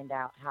find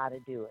out how to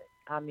do it.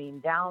 I mean,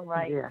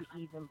 downright to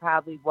even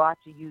probably watch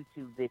a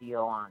YouTube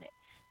video on it.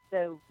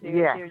 So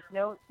there's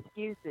no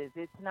excuses.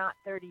 It's not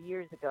 30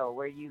 years ago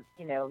where you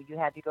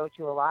had to go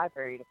to a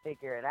library to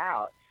figure it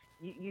out.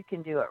 You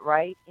can do it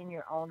right in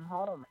your own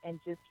home and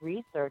just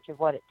research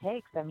of what it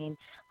takes. I mean,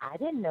 I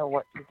didn't know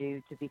what to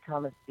do to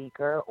become a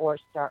speaker or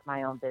start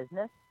my own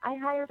business. I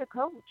hired a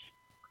coach.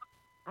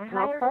 I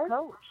hired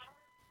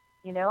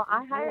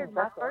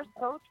my first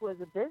coach was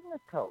a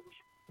business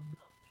coach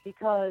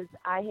because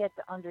I had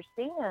to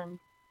understand,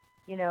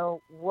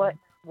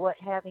 what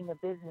having a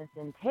business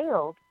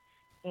entailed.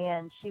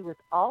 And she was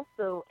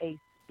also a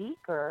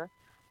speaker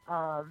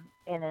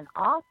and an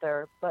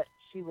author, but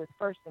she was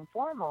first and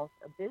foremost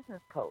a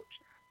business coach.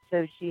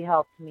 So she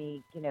helped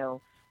me,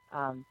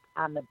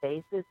 on the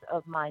basis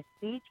of my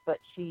speech, but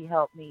she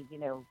helped me,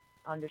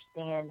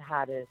 understand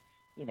how to,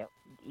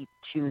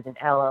 choose an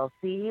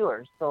LLC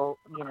or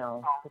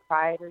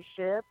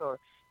proprietorship. Or,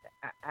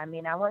 I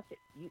mean, I want to,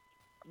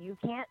 you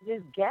can't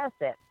just guess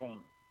at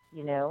things,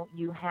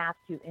 you have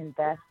to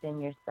invest in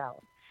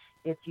yourself.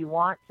 If you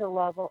want to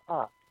level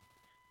up,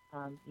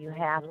 you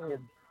have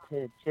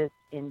to just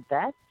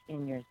invest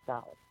in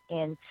yourself.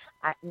 And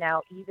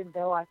now, even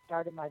though I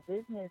started my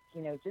business,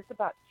 just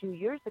about 2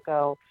 years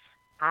ago,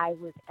 I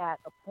was at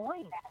a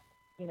point,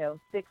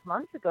 6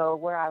 months ago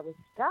where I was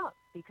stuck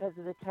because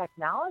of the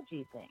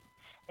technology thing.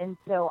 And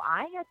so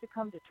I had to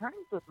come to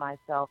terms with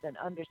myself and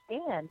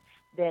understand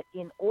that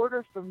in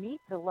order for me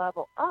to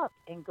level up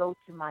and go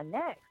to my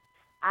next,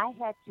 I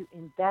had to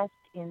invest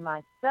in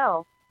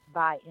myself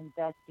by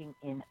investing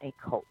in a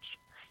coach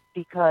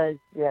because,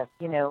 Yes.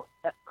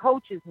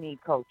 coaches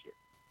need coaches.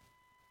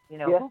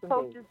 Yes, Who indeed.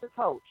 coaches the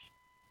coach?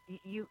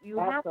 You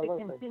have to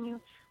Absolutely. continue.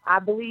 I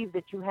believe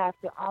that you have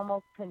to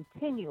almost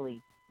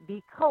continually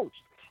be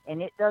coached,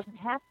 and it doesn't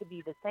have to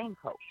be the same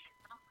coach.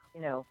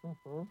 You know,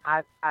 Mhm.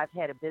 I've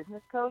had a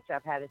business coach,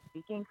 I've had a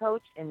speaking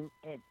coach, and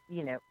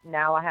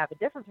now I have a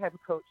different type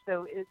of coach.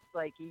 So it's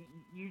like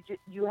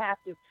you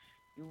have to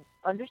you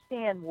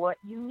understand what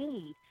you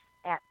need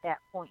at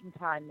that point in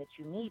time that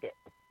you need it.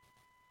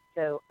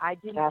 So I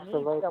didn't need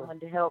Absolutely. someone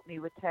to help me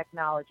with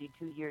technology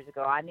 2 years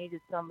ago. I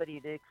needed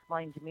somebody to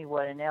explain to me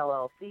what an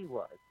LLC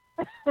was.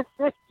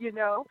 you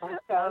know,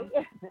 Okay.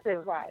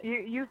 so Right.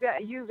 you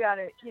gotta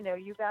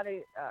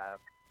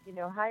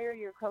hire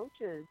your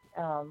coaches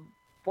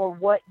for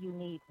what you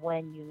need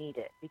when you need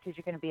it because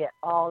you're going to be at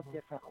all Mhm.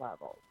 different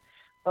levels.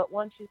 But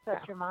once you set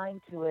Yeah. your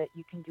mind to it,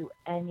 you can do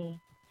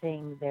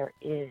anything there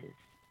is,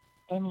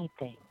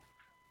 anything.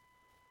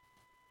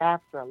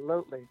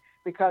 Absolutely.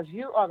 Because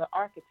you are the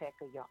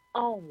architect of your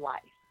own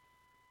life.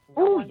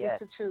 No Oh one gets yes.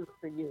 to choose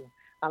for you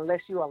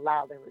unless you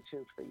allow them to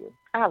choose for you.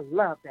 I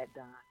love that,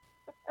 Don.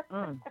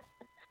 Mm,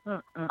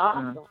 mm, mm, mm.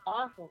 Awesome,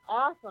 awesome,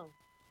 awesome.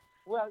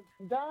 Well,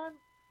 Don,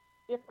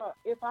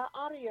 if our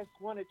audience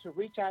wanted to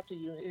reach out to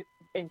you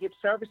and get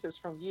services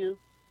from you,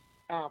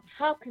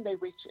 how can they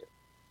reach you?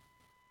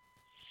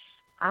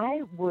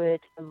 I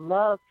would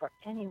love for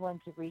anyone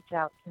to reach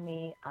out to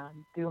me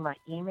through my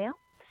email.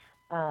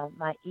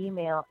 My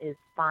email is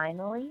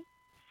finally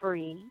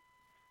free,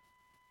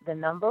 the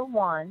number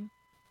one,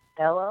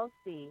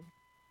 LLC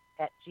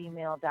at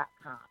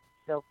gmail.com.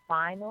 So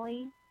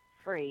finally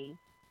free,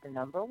 the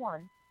number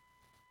one,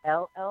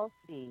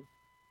 LLC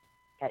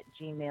at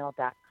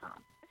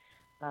gmail.com.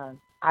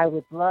 I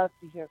would love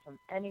to hear from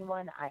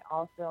anyone. I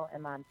also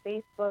am on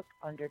Facebook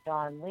under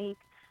Dawn Leak.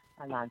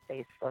 I'm on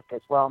Facebook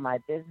as well. My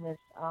business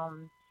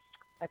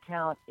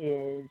account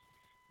is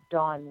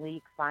Dawn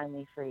Leak,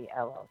 Finally Free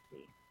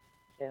LLC.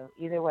 So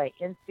either way,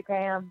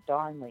 Instagram,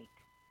 Dawn Leak.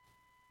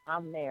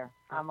 I'm there.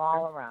 I'm Okay.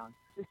 all around.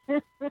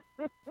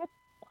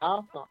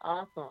 Awesome,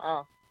 awesome,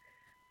 awesome.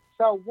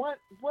 So,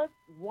 what's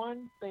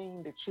one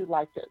thing that you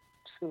like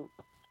to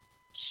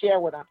share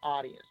with an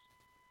audience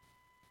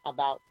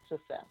about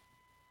success,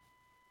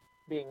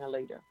 being a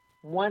leader?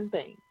 One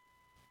thing.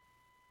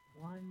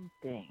 One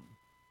thing.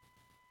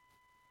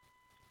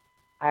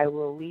 I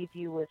will leave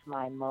you with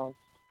my most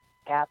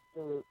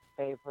absolute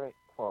favorite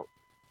quote.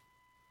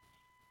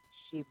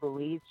 She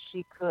believed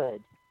she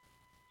could,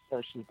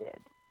 so she did.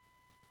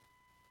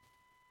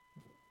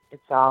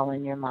 It's all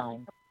in your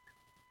mind. I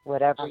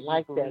Whatever you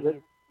like that.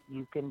 believe,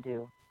 you can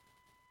do.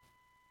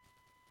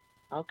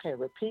 Okay,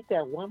 repeat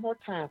that one more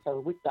time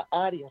so the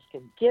audience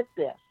can get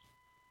this.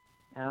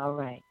 All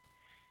right.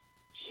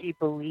 She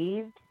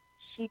believed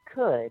she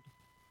could,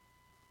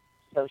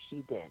 so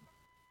she did.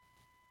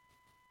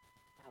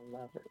 I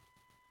love it.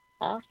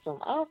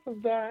 Awesome,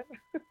 awesome, Don.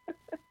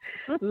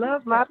 It's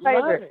Love my that.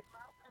 Love favorite. it.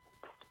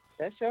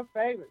 That's your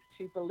favorite.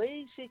 She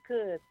believed she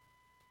could,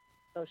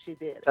 so she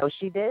did it. So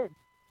she did.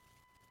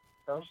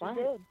 So All she right.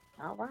 did.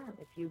 All right.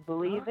 If you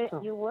believe it,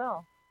 Awesome. you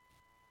will.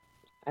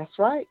 That's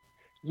right.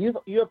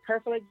 You're a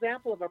perfect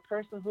example of a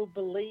person who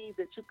believed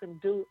that you can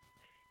do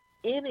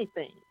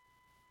anything.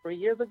 3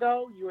 years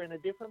ago, you were in a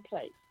different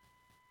place.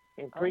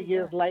 And Oh, 3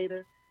 years yeah.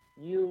 later,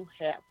 you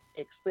have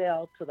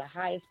excelled to the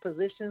highest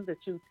positions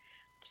that you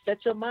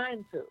set your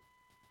mind to.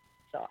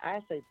 So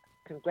I say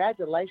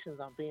congratulations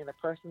on being the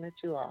person that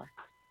you are.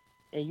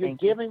 And you're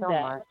Thank you giving so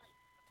back. much.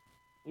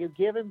 You're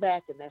giving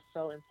back, and that's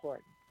so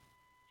important.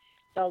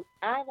 So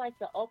I'd like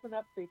to open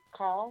up the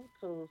call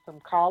to some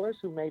callers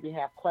who maybe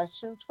have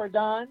questions for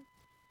Don.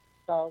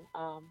 So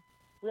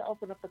we'll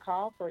open up the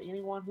call for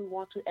anyone who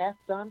wants to ask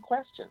Don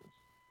questions.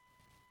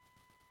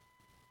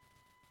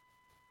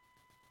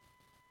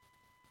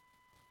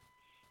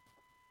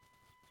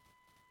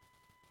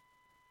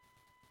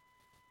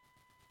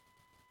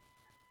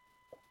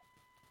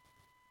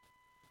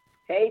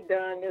 Hey,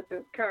 Don, this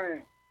is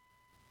Kern.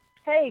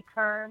 Hey,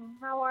 Kern,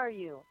 how are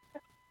you?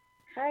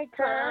 Hey,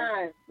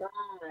 Kern. Fine,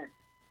 fine.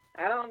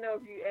 I don't know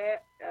if you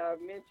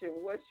mentioned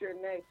what's your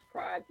next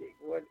project.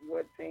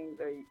 What things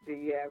do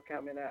you have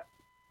coming up?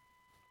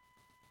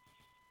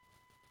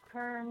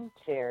 Kern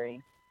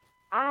Terry.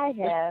 I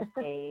have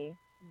a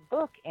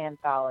book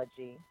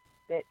anthology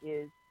that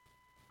is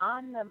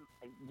on the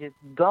just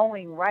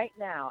going right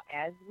now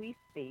as we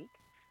speak.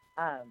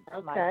 My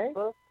Okay.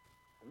 book,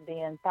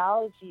 the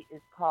anthology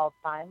is called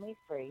Finally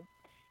Free,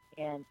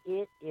 and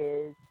it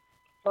is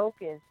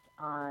focused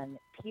on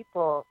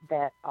people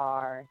that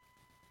are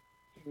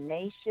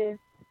tenacious,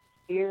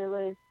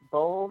 fearless,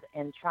 bold,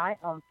 and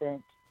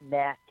triumphant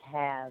that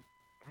have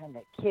kind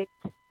of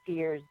kicked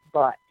fear's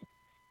butt,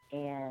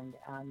 and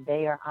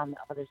they are on the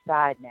other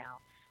side now.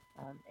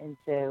 And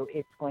so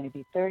it's going to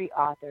be 30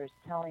 authors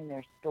telling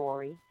their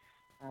story,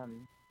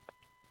 um,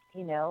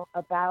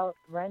 about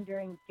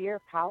rendering fear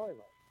powerless.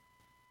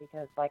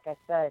 because, like I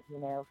said,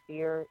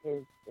 fear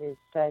is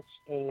such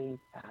a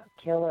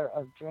killer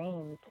of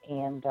dreams,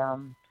 and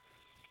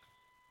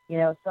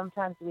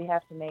sometimes we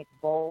have to make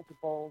bold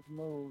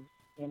moves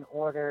in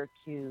order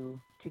to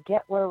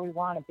get where we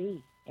want to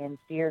be, and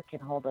fear can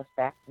hold us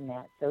back from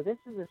that. So this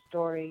is a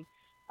story.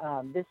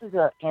 This is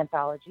an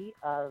anthology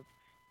of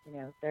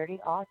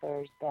 30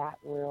 authors that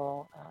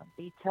will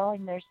be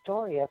telling their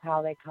story of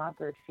how they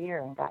conquered fear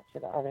and got to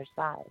the other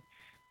side.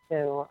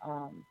 So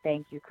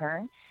thank you,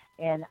 Kern.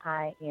 And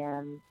I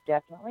am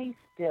definitely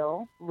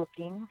still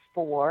looking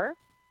for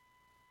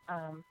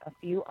a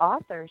few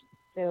authors.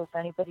 So if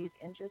anybody's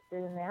interested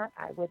in that,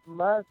 I would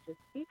love to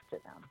speak to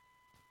them.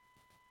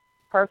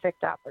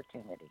 Perfect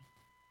opportunity.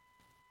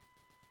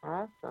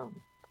 Awesome.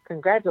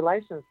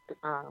 Congratulations.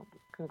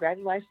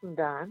 Congratulations,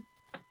 Don.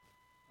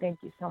 Thank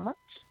you so much.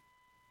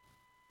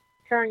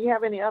 Karen, you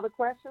have any other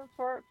questions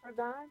for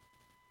Don?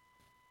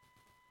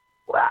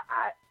 Well,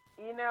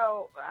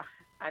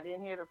 I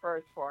didn't hear the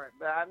first part,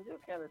 but I'm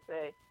just going to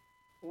say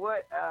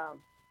what,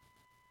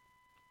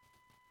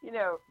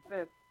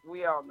 since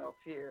we all know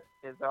fear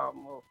is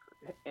almost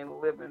in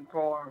living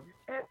form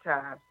at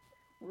times,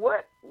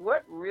 what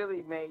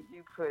really made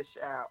you push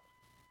out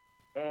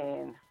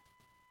and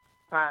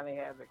finally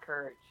have the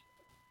courage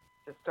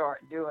to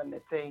start doing the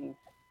things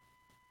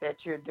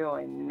that you're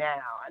doing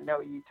now? I know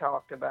you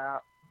talked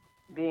about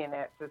being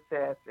at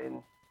success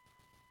and,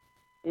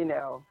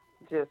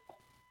 just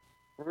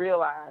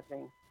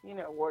realizing,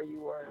 where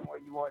you were and where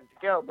you wanted to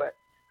go. But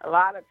a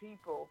lot of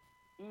people,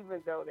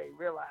 even though they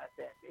realize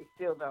that, they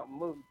still don't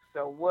move.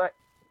 So what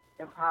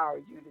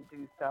empowered you to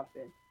do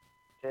something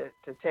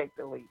to take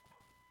the leap?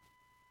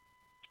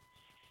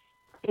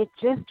 It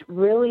just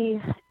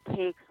really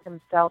takes some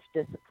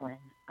self-discipline.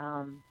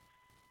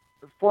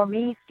 For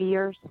me,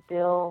 fear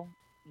still,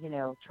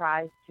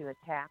 tries to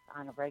attack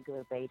on a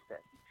regular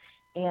basis.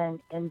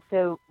 And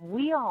so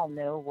we all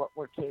know what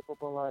we're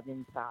capable of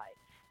inside.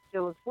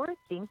 So if we're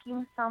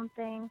thinking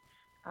something,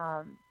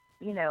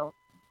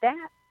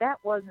 that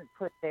wasn't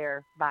put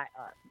there by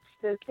us.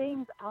 So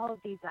all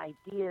of these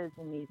ideas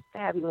and these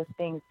fabulous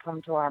things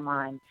come to our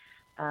mind.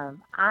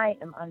 I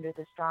am under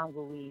the strong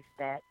belief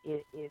that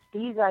if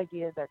these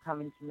ideas are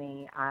coming to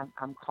me,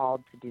 I'm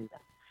called to do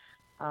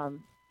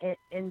them.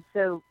 And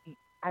so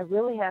I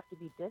really have to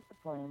be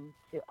disciplined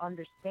to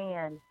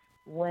understand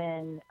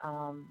when,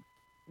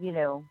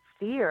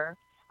 fear,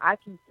 I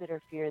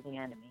consider fear the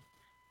enemy.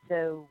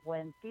 So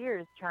when fear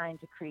is trying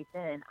to creep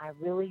in, I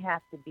really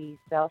have to be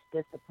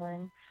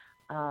self-disciplined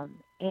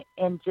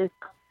and just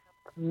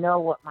know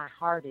what my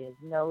heart is,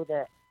 know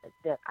that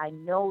I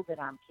know that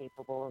I'm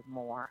capable of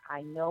more.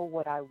 I know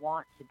what I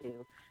want to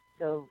do.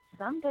 So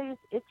some days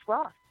it's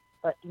rough,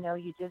 but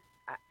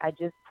I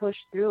just push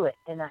through it,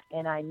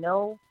 and I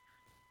know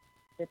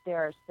that there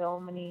are so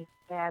many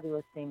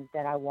fabulous things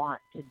that I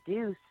want to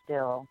do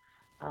still.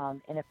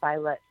 And if I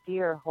let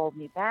fear hold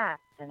me back,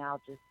 then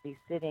I'll just be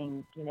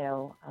sitting,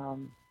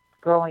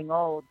 growing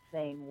old,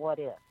 saying, what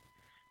if?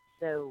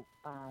 So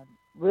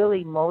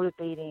really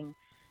motivating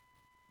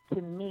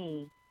to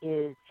me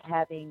is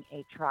having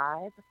a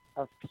tribe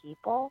of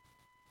people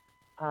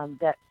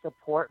that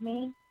support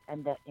me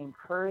and that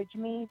encourage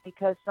me,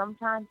 because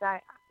sometimes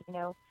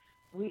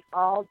we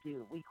all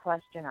do. We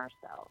question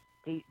ourselves.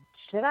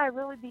 Should I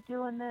really be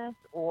doing this?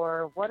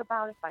 Or what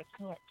about if I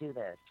can't do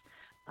this?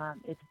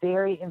 It's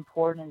very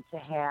important to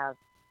have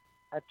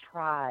a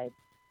tribe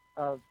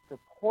of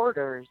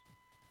supporters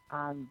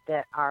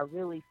that are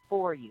really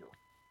for you.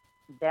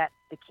 That's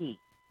the key,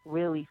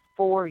 really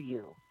for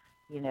you,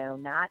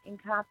 not in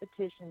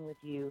competition with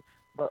you,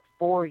 but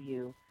for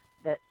you,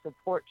 that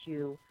support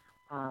you,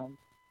 and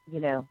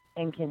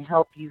can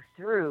help you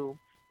through.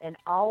 And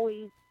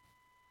always,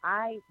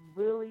 I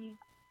really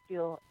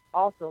feel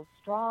also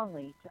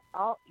strongly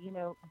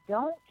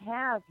don't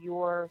have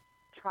your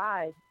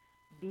tribe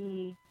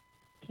be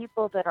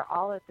people that are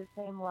all at the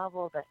same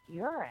level that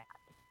you're at.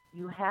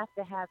 You have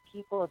to have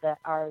people that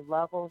are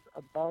levels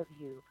above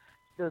you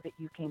so that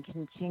you can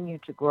continue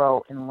to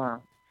grow and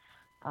learn.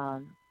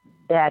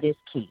 That is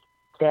key.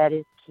 That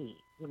is key.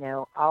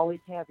 Always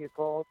have your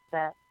goals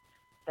set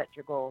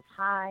your goals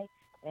high,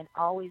 and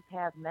always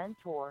have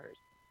mentors,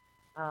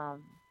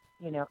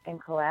 and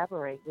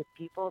collaborate with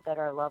people that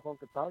are levels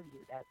above you.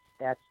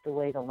 That's the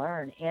way to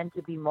learn and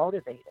to be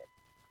motivated.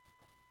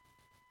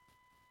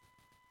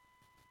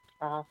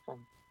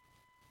 Awesome.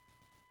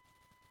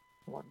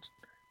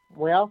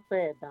 Well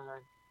said,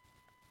 Don.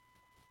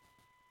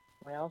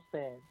 Well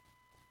said.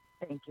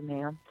 Thank you,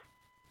 ma'am.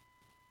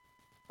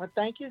 Well,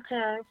 thank you,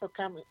 Karen, for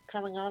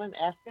coming on and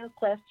asking a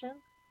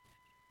question.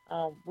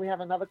 We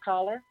have another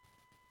caller.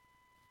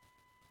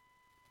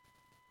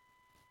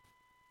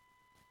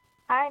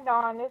 Hi,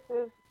 Dawn. This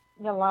is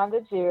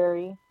Yolanda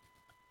Jerry.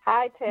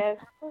 Hi, Tess.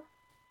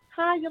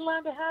 Hi,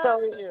 Yolanda. How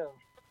are you?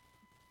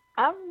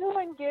 I'm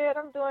doing good.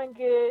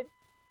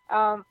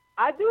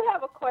 I do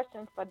have a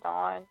question for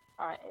Dawn.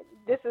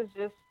 This is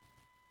just,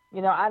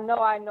 I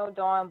know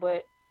Dawn,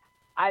 but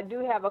I do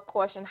have a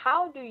question.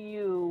 How do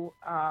you,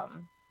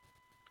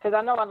 because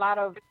I know a lot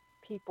of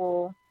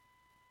people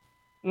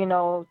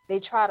they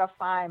try to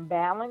find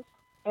balance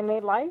in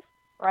their life,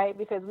 right?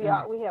 Because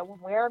Mm. we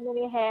wear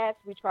many hats.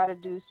 We try to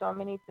do so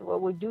many. Well,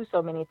 we do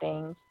so many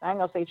things. I ain't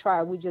gonna say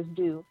try. We just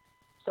do.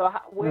 So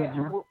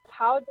Mhm.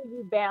 how do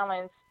you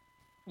balance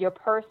your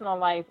personal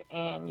life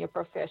and your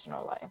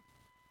professional life?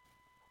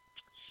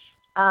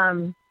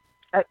 Um,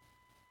 a-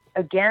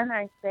 Again,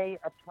 I say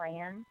a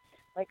plan.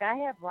 Like I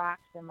have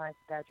rocks in my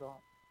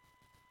schedule.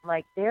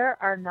 Like there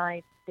are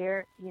nights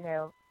there,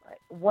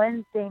 like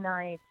Wednesday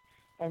nights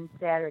and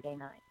Saturday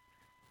nights.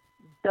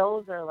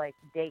 Those are like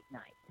date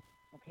nights.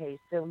 Okay,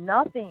 so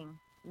nothing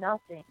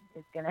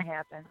is going to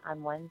happen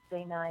on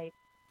Wednesday night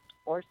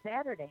or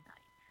Saturday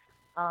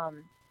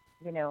night.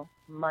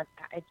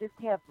 I just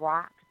have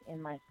rocks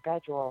in my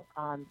schedule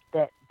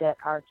that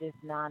are just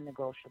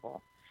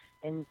non-negotiable,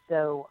 and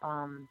so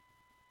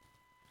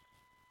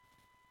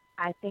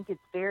I think it's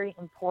very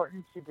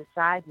important to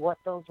decide what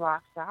those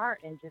rocks are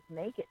and just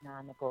make it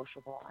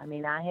non-negotiable. I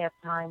mean, I have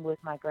time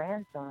with my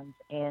grandsons,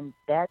 and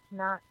that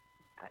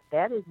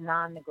is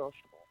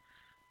non-negotiable.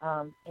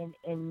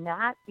 And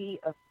not be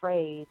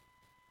afraid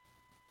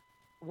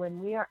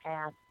when we are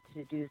asked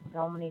to do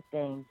so many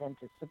things and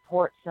to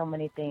support so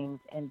many things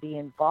and be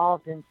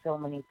involved in so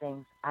many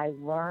things. I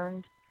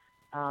learned,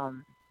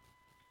 um,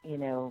 you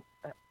know,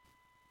 uh,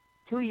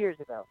 2 years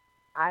ago,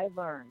 I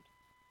learned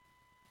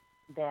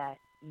that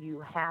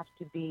you have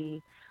to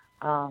be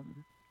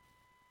um,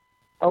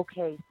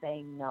 okay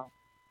saying no,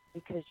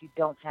 because you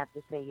don't have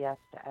to say yes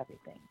to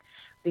everything,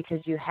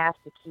 because you have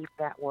to keep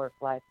that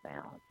work-life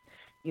balance.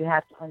 You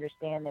have to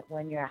understand that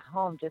when you're at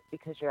home, just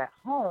because you're at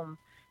home,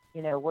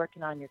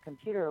 working on your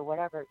computer or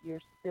whatever,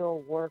 you're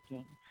still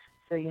working.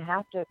 So you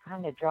have to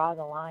kind of draw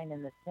the line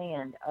in the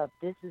sand of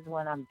this is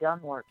when I'm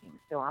done working.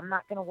 So I'm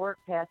not going to work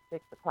past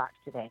 6 o'clock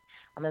today.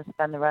 I'm going to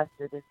spend the rest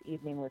of this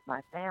evening with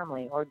my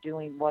family or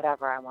doing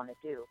whatever I want to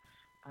do.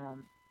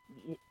 Um,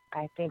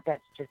 I think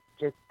that's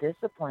just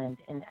disciplined,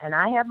 and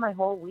I have my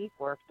whole week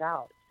worked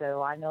out.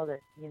 So I know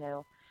that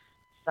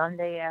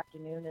Sunday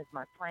afternoon is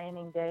my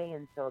planning day,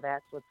 and so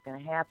that's what's going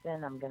to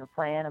happen. I'm going to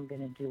plan. I'm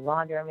going to do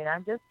laundry. I mean,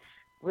 I'm just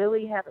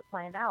really have it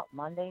planned out.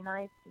 Monday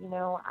nights,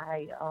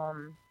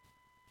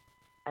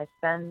 I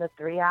spend the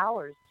 3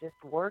 hours just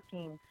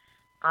working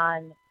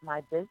on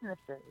my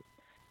businesses.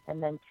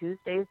 And then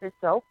Tuesdays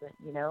it's open,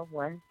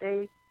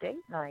 Wednesday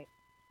date night.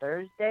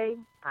 Thursday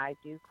I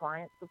do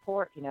client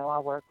support, I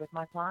work with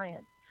my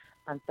clients.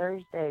 On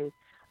Thursdays,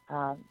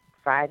 um,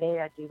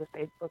 Friday I do the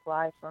Facebook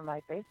Live for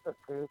my Facebook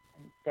group,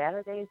 and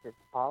Saturdays it's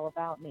all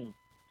about me.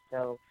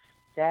 So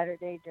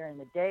Saturday during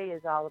the day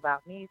is all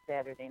about me.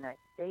 Saturday night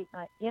date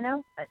night,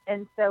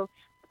 and so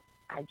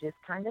I just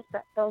kind of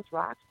set those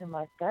rocks in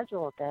my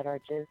schedule that are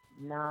just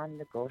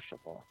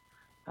non-negotiable.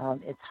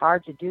 It's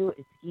hard to do.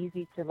 It's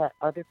easy to let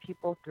other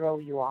people throw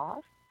you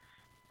off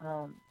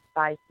um,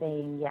 by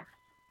saying yes.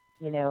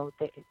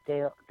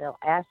 They'll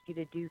ask you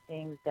to do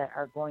things that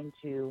are going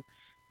to,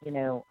 you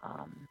know,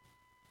 um,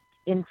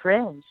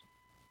 infringe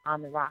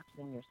on the rocks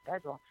in your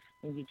schedule,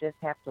 and you just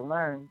have to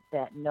learn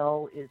that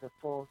no is a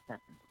full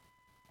sentence.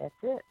 That's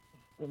it.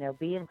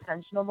 Be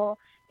intentional.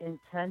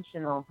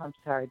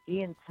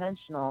 Be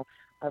intentional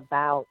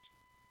about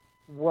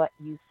what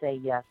you say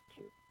yes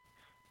to.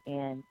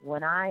 And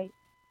when I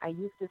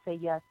used to say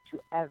yes to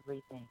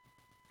everything,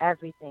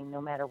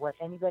 no matter what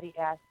anybody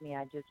asked me,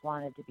 I just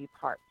wanted to be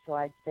part. So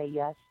I'd say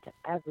yes to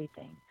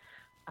everything.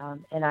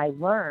 And I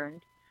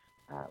learned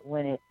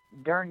when it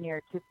darn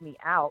near took me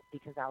out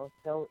because I was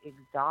so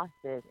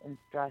exhausted and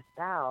stressed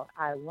out,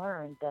 I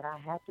learned that I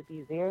had to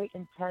be very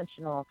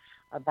intentional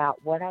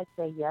about what I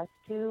say yes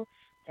to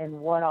and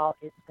what all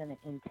it's going to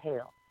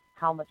entail.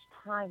 How much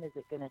time is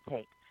it going to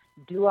take?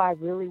 Do I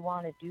really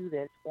want to do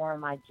this, or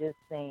am I just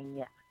saying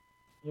yes?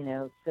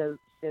 So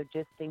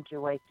just think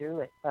your way through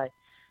it. But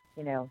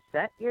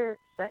set your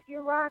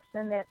rocks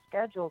in that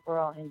schedule,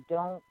 girl, and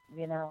don't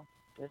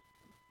just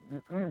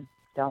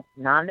don't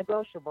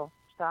non-negotiable.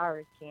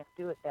 Sorry, can't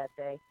do it that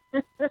day.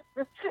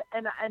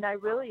 and I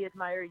really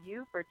admire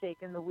you for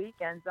taking the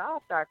weekends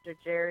off, Dr.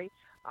 Jerry,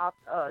 off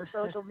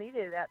social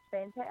media. That's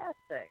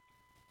fantastic.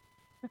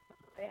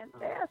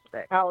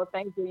 Fantastic. Oh,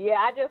 thank you. Yeah,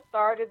 I just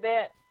started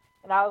that,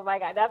 and I was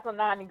like, that's a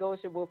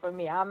non-negotiable for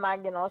me. I'm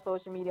not getting on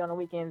social media on the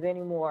weekends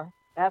anymore.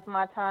 That's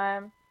my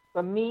time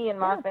for me and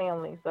my Yeah.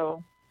 family.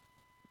 So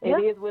it Yeah.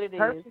 is what it is.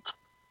 Perfect.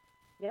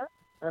 Yeah.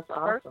 That's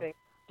awesome. Perfect.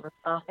 That's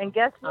awesome. And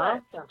guess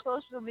what? Awesome.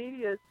 Social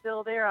media is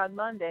still there on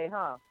Monday,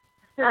 huh?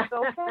 It's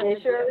okay.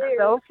 It sure is. It's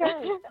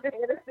okay.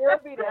 It'll still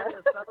be That there.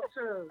 is so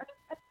true.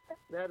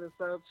 That is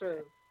so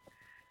true.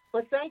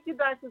 But thank you,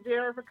 Dr.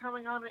 Jerry, for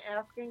coming on and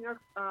asking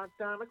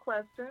Don a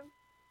question.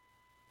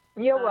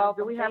 You're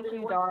welcome. Do we have Thank you,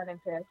 anyone? Dawn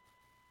and Tess.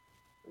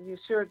 You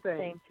sure thing.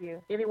 Thank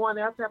you. Anyone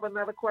else have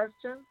another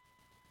question?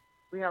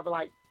 We have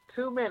like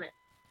 2 minutes.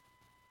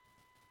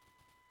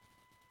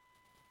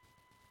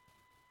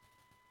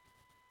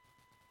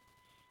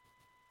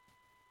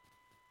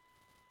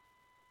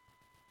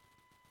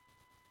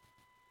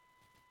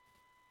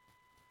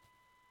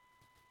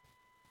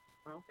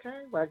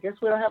 Okay, well, I guess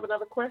we don't have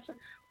another question.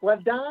 Well,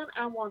 Don,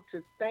 I want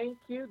to thank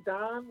you.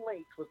 Don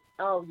Leach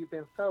you've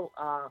been so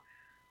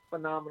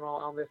phenomenal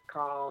on this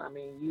call. I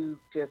mean, you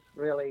just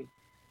really,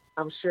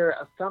 I'm sure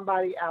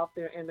somebody out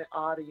there in the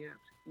audience,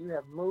 you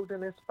have moved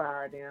and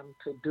inspired them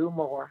to do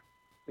more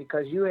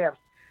because you have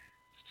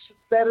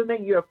set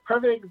it. You're a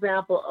perfect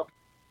example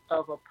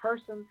of a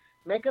person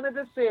making a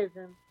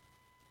decision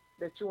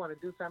that you want to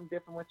do something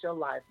different with your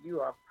life.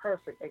 You are a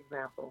perfect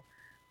example.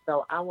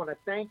 So I want to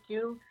thank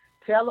you.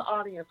 Tell the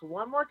audience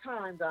one more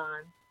time,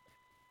 Don,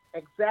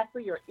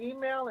 exactly your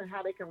email and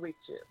how they can reach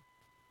you.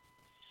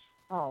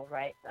 All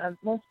right.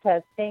 Ms.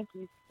 Tess, thank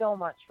you so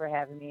much for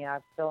having me.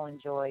 I've so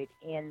enjoyed.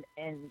 And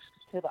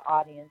to the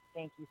audience,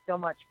 thank you so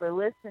much for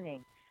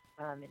listening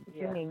and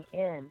tuning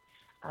in.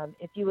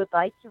 If you would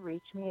like to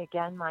reach me,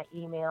 again, my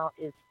email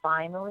is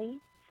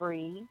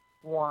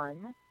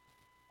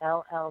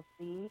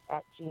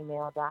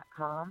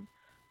finallyfree1llc@gmail.com.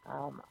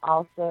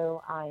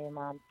 Also, I am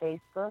on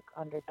Facebook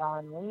under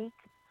Dawn Leak.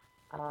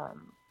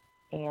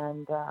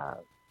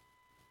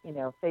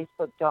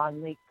 Facebook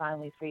Dawn Leak,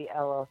 Finally Free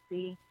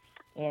LLC,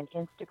 and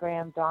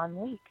Instagram Dawn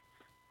Leak.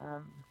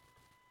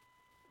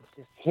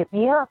 Just hit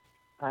me up.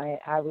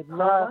 I would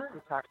love to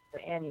talk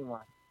to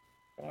anyone.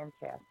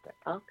 Fantastic.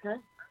 Okay.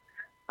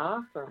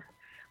 Awesome.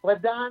 Well,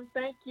 Don,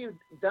 thank you.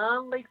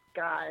 Dawn Leak,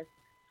 guys,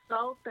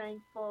 so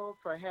thankful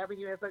for having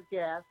you as a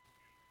guest,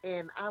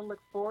 and I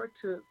look forward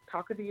to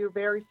talking to you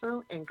very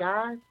soon. And,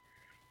 guys,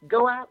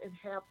 go out and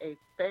have a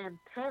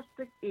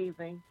fantastic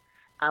evening.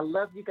 I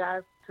love you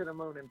guys to the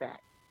moon and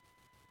back.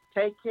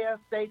 Take care.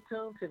 Stay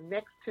tuned to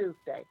next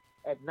Tuesday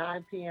at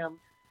 9 p.m.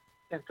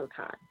 Central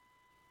Time.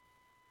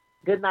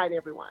 Good night,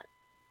 everyone.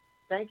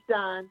 Thanks,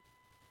 Don.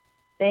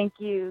 Thank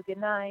you. Good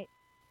night.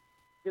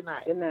 Good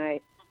night. Good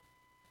night.